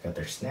it. They got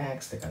their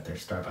snacks, they got their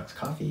Starbucks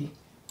coffee.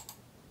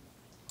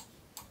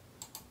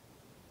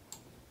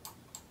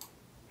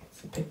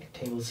 Some picnic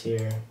tables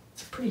here.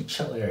 It's a pretty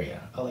chill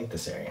area. I like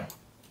this area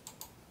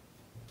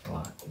a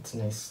lot. It's a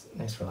nice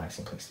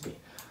relaxing place to be.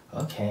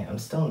 Okay, I'm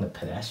still on the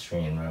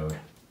pedestrian road,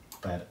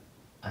 but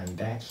I'm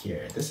back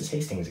here. This is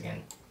Hastings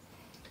again.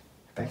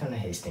 Back on the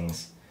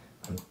Hastings.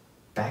 I'm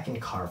back in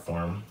car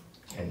form,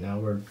 and now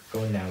we're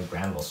going down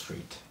Granville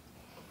Street.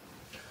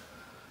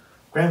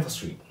 Granville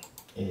Street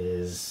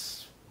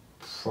is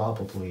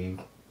probably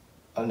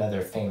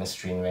another famous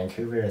street in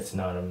Vancouver. It's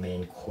not a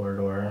main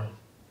corridor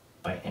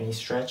by any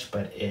stretch,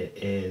 but it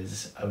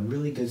is a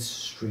really good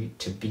street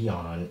to be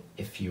on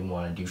if you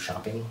want to do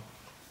shopping,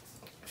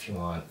 if you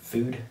want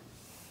food.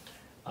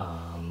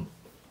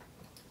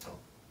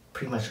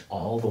 Pretty much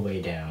all the way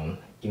down,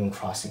 even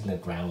crossing the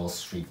Granville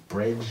Street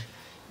Bridge,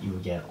 you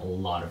would get a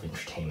lot of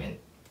entertainment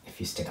if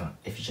you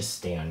just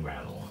stay on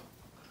Granville.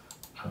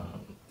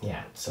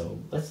 Yeah, so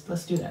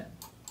let's do that.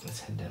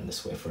 Let's head down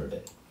this way for a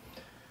bit.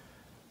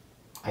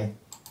 I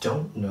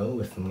don't know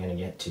if I'm gonna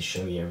get to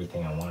show you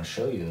everything I want to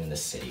show you in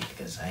this city,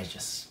 because I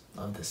just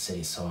love this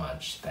city so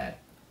much that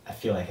I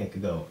feel like I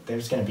could go.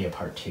 There's gonna be a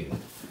part 2,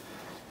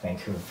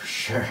 Vancouver for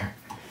sure.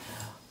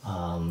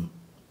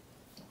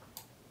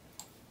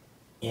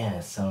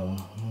 Yeah, so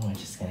I'm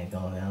just gonna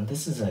go down.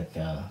 This is like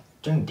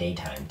during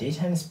daytime.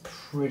 Daytime is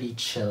pretty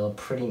chill,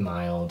 pretty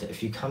mild.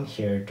 If you come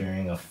here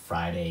during a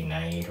Friday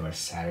night or a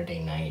Saturday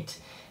night,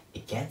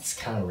 it gets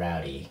kind of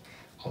rowdy,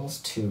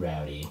 almost too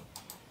rowdy.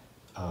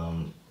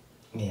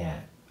 Yeah,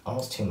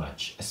 almost too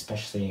much,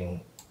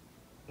 especially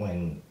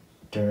when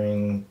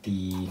during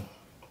the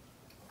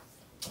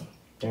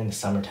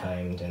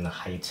summertime, during the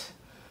height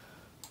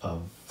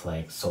of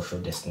like social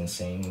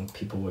distancing,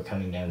 people were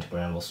coming down to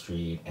Granville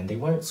Street and they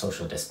weren't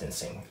social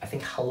distancing. I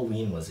think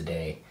Halloween was a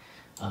day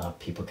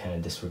people kind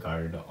of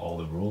disregarded all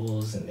the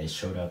rules and they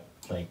showed up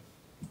like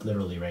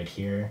literally right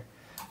here,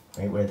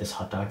 right where this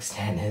hot dog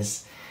stand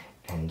is,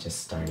 and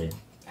just started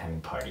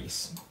having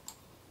parties.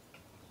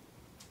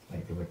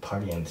 Like they would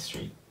party on the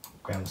street.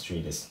 Granville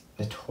Street is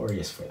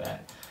notorious for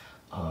that.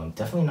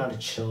 Definitely not a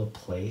chill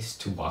place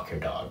to walk your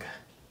dog.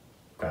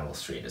 Granville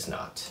Street is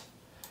not.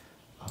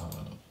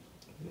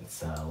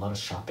 It's a lot of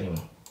shopping.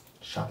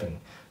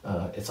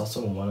 It's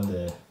also one of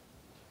the,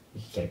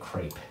 you can get a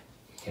crepe.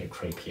 You can get a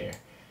crepe here.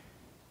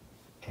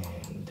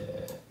 And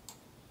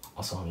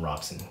also on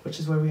Robson, which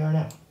is where we are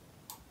now.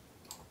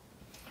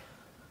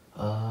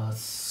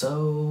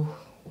 So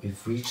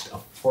we've reached a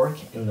fork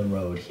in the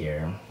road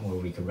here where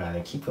we could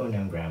rather keep going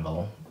down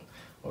Granville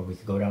or we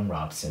could go down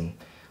Robson.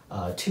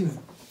 Two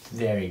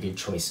very good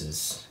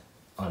choices,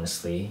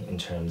 honestly, in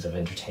terms of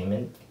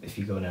entertainment. If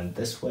you go down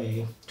this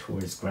way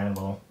towards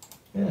Granville,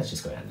 let's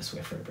just go down this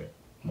way for a bit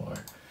more.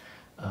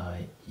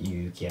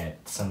 You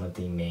get some of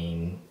the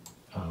main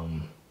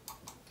live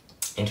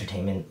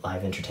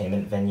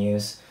entertainment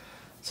venues,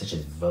 such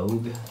as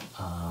Vogue,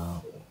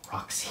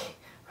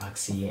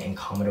 Roxy, and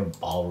Commodore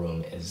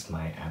Ballroom is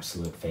my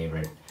absolute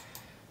favorite.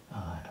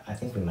 I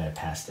think we might have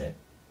passed it,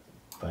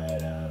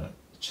 but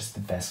just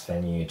the best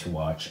venue to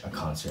watch a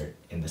concert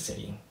in the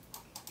city,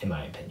 in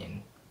my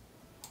opinion.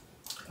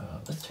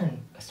 Let's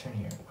turn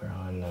here. We're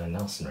on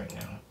Nelson right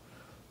now,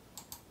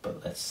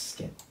 but let's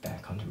get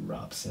back onto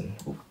Robson.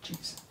 Oh,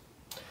 jeez.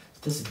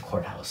 This is the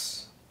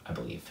courthouse, I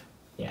believe.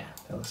 Yeah,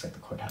 that looks like the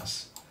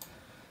courthouse.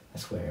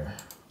 That's where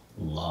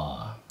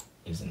law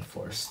is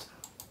enforced.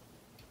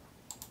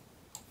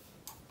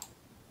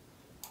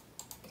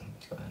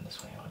 Let's go down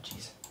this way. Oh,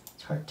 jeez.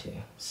 It's hard to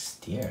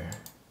steer.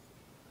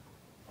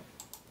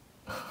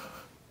 Alright.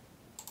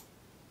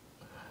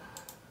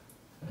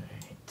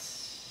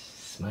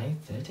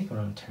 Smythe, did I take a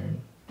wrong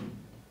turn?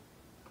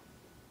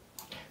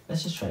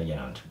 Let's just try to get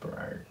onto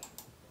Burrard.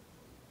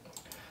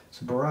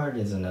 So Burrard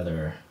is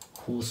another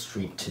cool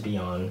street to be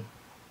on.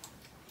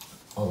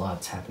 A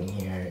lot's happening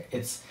here.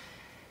 It's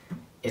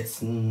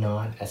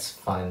not as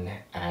fun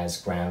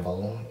as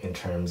Granville in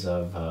terms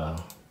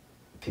of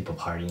people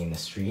partying in the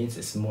streets.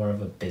 It's more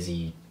of a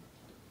busy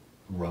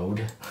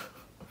road.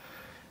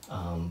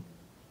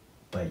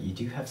 But you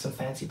do have some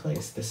fancy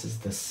place. This is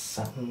the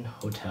Sutton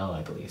Hotel,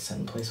 I believe.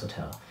 Sutton Place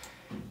Hotel.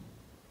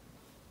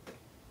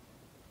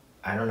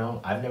 I don't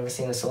know. I've never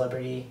seen a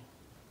celebrity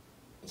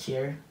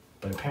here,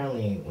 but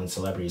apparently when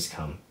celebrities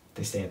come,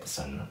 they stay at the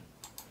Sutton.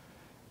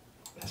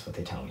 That's what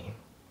they tell me.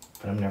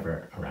 But I'm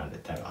never around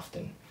it that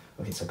often.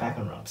 Okay, so back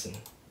on Robson.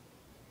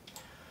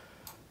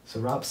 So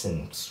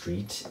Robson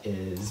Street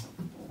is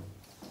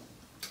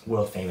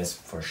world famous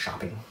for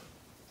shopping.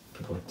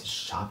 People like to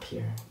shop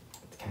here.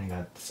 It's kind of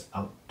got this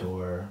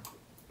outdoor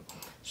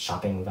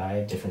shopping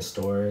vibe, different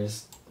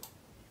stores.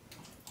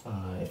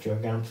 If you're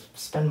gonna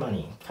spend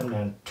money, come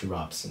down to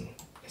Robson.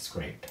 It's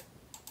great.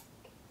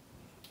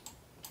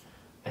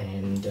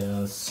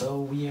 And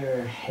so we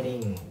are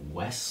heading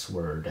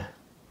westward.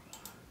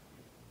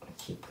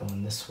 Keep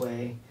going this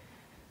way.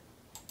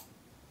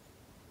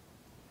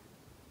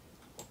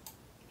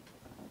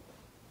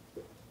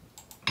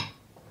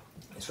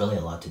 It's really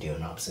a lot to do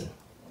in Robson.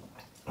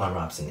 On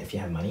Robson, if you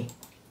have money,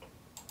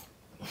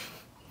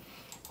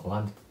 a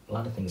lot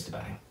of things to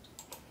buy.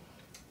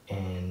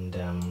 And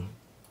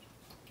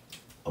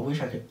I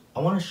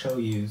want to show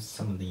you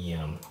some of the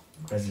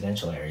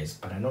residential areas,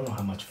 but I don't know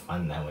how much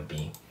fun that would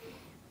be.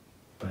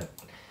 But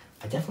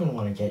I definitely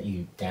want to get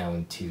you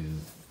down to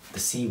the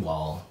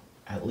seawall,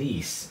 at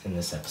least in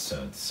this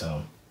episode,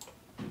 so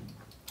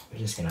we're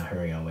just gonna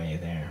hurry away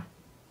there.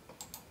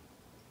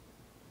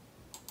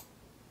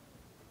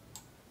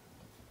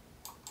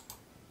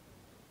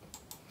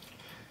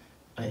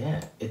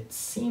 Yeah, it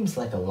seems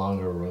like a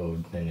longer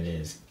road than it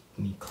is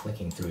me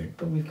clicking through it,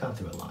 but we've gone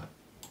through a lot.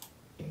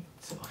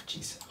 So, oh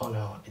jeez, oh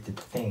no, it did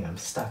the thing, I'm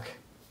stuck.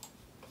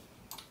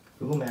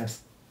 Google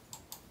Maps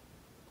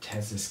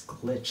has this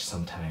glitch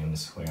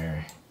sometimes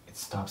where it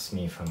stops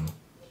me from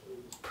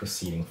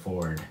proceeding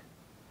forward.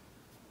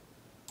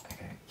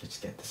 Okay,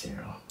 just get this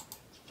arrow.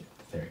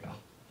 There we go.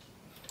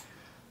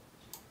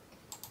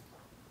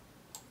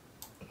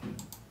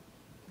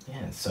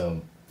 Yeah,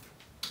 so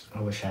I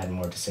wish I had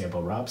more to say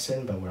about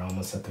Robson, but we're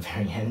almost at the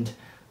very end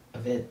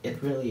of it.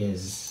 It really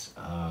is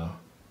a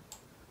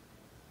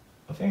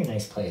very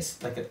nice place.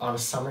 Like on a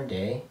summer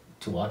day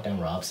to walk down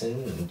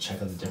Robson and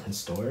check out the different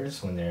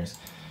stores when there's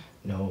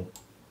no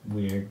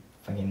weird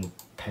fucking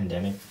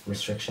pandemic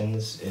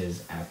restrictions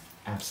is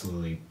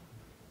absolutely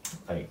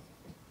like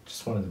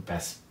just one of the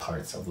best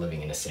parts of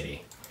living in a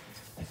city.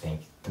 I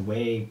think the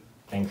way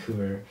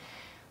Vancouver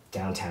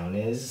downtown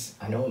is,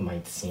 I know it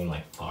might seem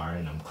like far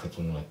and I'm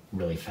clicking like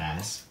really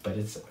fast, but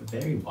it's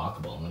very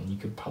walkable and you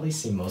could probably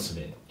see most of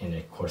it in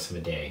the course of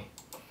a day.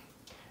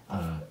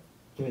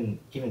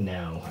 Even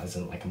now, as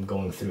in like I'm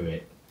going through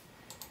it,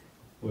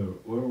 we're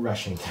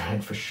rushing through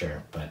it for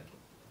sure, but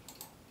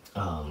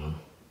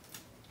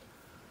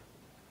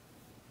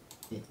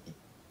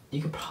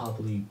you could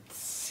probably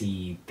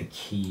see the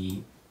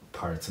key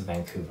parts of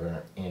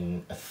Vancouver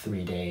in a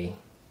three-day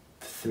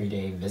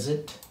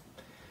visit.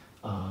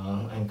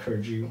 I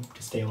encourage you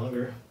to stay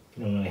longer.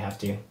 You don't really have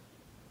to.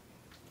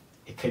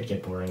 It could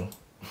get boring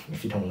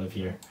if you don't live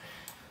here.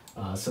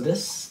 So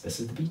this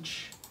is the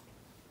beach.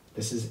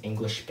 This is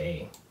English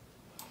Bay.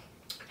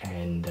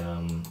 And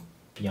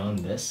beyond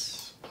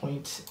this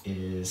point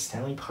is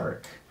Stanley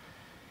Park.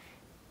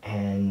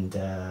 And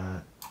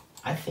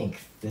I think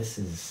this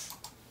is,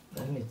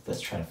 let's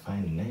try to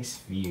find a nice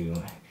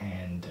view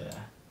and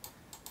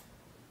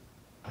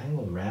I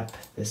will wrap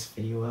this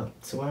video up.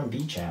 So we're on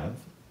Beach Ave.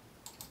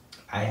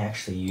 I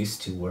actually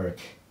used to work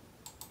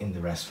in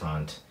the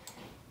restaurant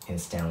in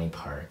Stanley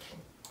Park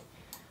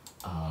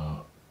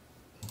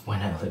when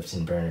I lived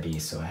in Burnaby,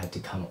 so I had to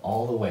come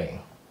all the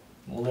way,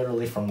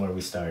 literally from where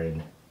we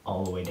started,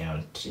 all the way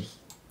down to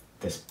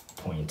this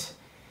point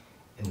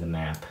in the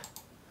map.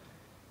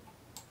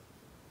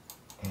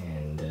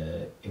 And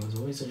it was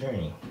always a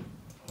journey,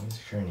 always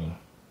a journey.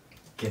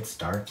 It gets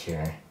dark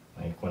here,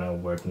 like when I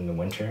work in the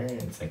winter,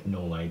 it's like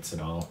no lights at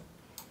all.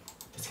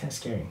 It's kind of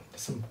scary.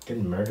 There's some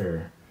good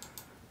murder,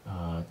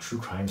 true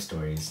crime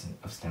stories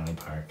of Stanley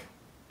Park.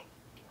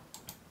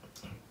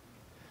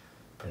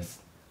 But it's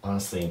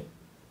honestly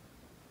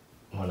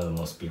one of the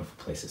most beautiful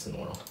places in the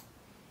world.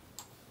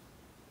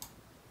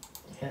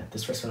 Yeah,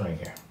 this restaurant right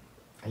here.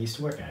 I used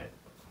to work at it.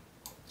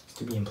 I used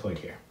to be employed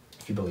here,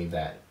 if you believe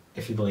that.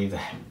 If you believe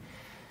that.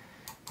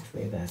 If you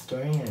believe that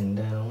story. And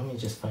let me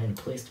just find a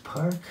place to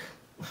park.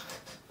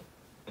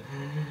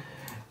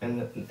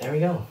 And there we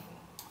go.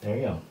 There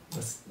we go.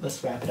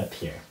 Let's wrap it up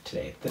here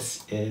today.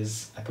 This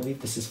is, I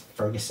believe this is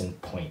Ferguson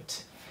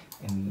Point.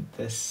 And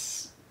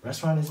this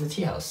restaurant is the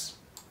Tea House.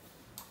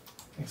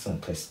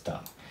 Excellent place to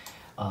stop.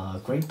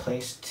 Great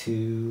place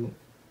to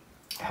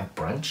have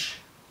brunch,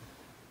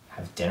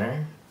 have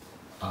dinner.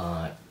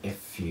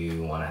 If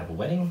you want to have a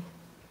wedding,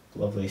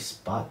 lovely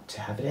spot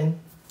to have it in.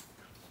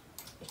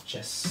 It's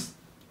just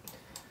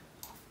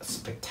a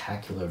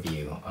spectacular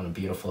view on a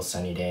beautiful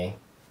sunny day.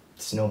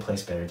 There's no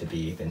place better to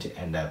be than to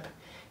end up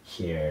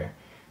here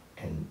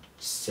and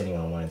sitting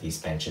on one of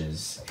these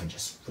benches and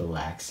just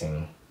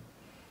relaxing,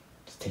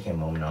 just taking a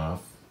moment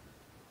off.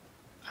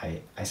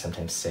 I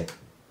sometimes sit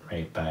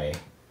right by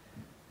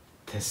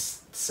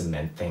this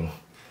cement thing,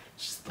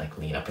 just like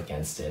lean up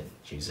against it,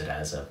 use it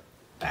as a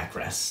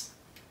backrest.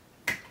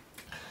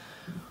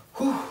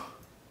 Whew,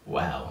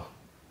 wow,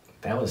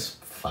 that was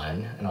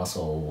fun, and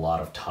also a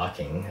lot of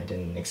talking. I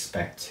didn't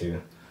expect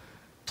to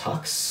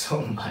talk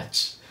so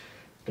much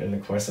during the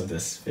course of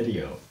this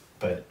video,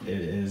 but it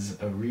is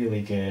a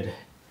really good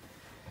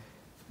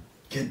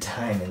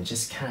time, and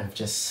just kind of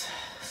just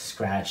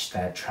scratch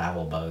that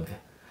travel bug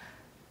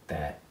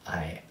that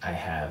I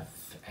have,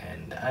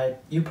 and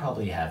you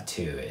probably have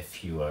too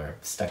if you are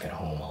stuck at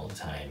home all the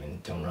time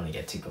and don't really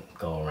get to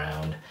go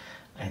around.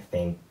 I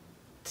think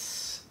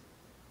this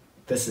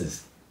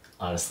is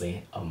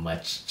honestly a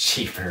much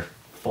cheaper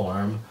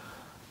form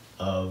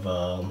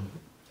of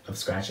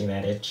scratching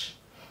that itch.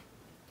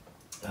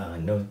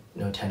 No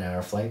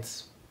 10-hour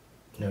flights.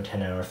 No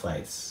 10-hour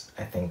flights.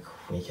 I think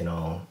we can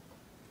all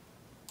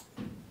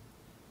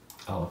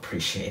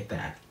appreciate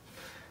that.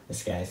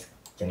 This guy's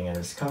getting out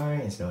of his car.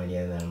 He has no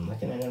idea that I'm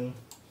looking at him.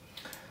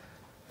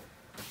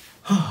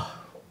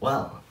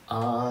 Well,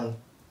 I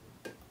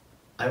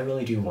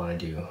really do want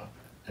to do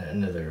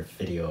another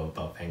video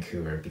about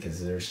Vancouver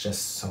because there's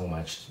just so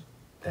much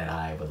that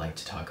I would like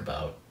to talk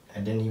about. I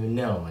didn't even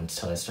know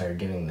until I started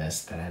doing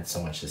this that I had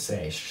so much to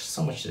say,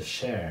 so much to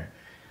share,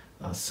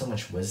 so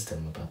much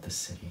wisdom about this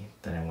city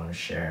that I want to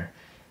share.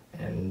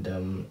 And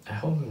I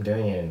hope I'm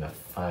doing it in a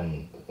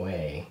fun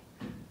way.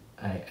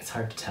 It's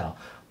hard to tell,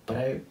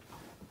 but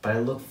I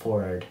look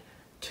forward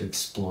to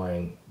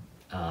exploring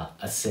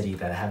a city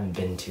that I haven't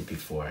been to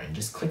before and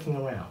just clicking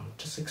around,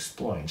 just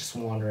exploring, just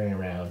wandering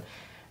around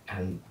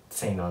and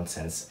saying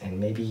nonsense, and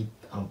maybe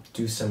I'll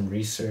do some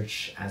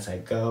research as I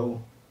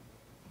go,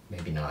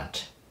 maybe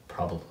not,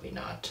 probably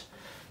not.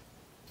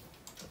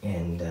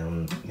 And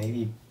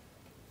maybe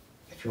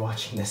if you're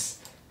watching this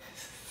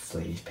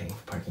lady's paying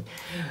for parking,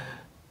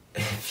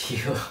 if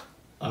you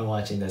are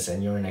watching this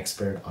and you're an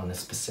expert on a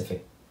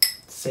specific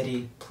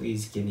city,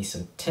 please give me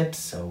some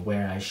tips of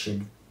where I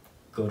should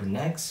go to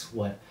next,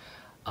 what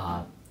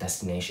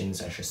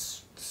destinations I should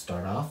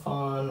start off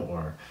on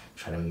or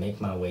try to make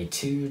my way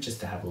to, just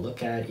to have a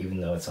look at, even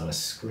though it's on a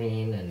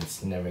screen and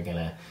it's never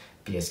gonna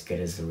be as good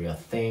as the real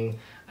thing.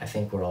 I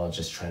think we're all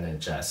just trying to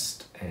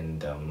adjust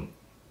and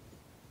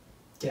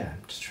yeah,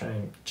 just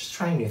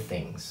trying new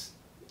things.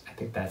 I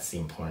think that's the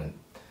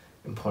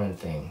important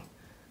thing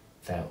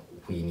that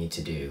we need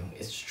to do,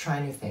 is to try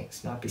new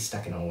things, not be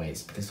stuck in our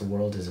ways, because the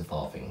world is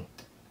evolving.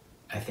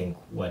 I think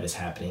what is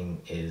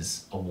happening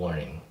is a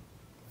warning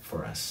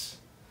for us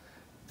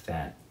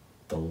that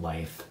the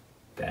life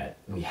that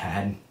we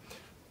had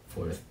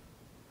for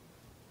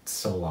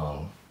so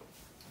long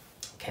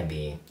can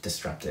be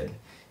disrupted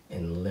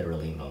in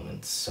literally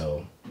moments.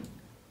 So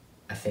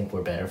I think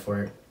we're better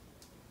for it.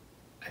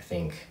 I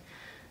think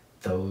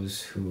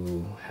those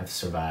who have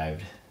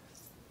survived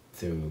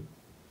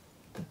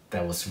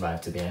that will survive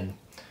to the end,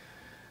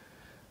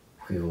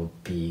 we will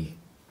be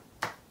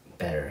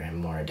better and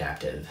more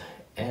adaptive.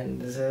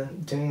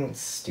 And doing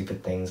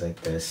stupid things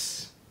like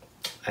this,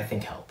 I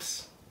think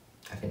helps.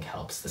 I think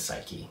helps the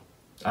psyche.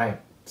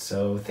 Alright,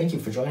 so thank you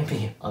for joining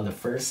me on the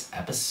first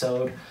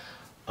episode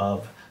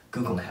of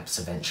Google Maps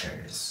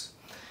Adventures.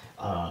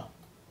 I'll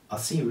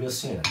see you real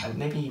soon,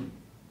 maybe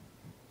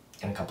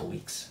in a couple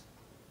weeks.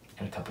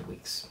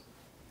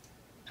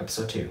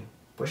 Episode 2.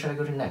 Where should I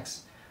go to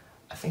next?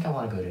 I think I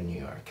want to go to New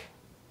York.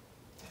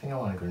 I think I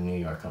want to go to New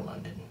York or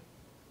London.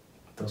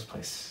 Those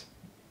places.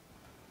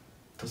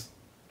 Two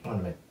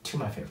of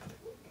my favorite.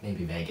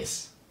 Maybe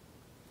Vegas.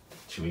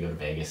 Should we go to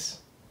Vegas?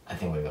 I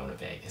think we're going to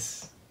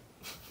Vegas.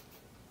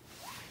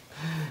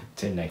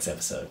 Tune next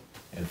episode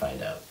and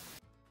find out.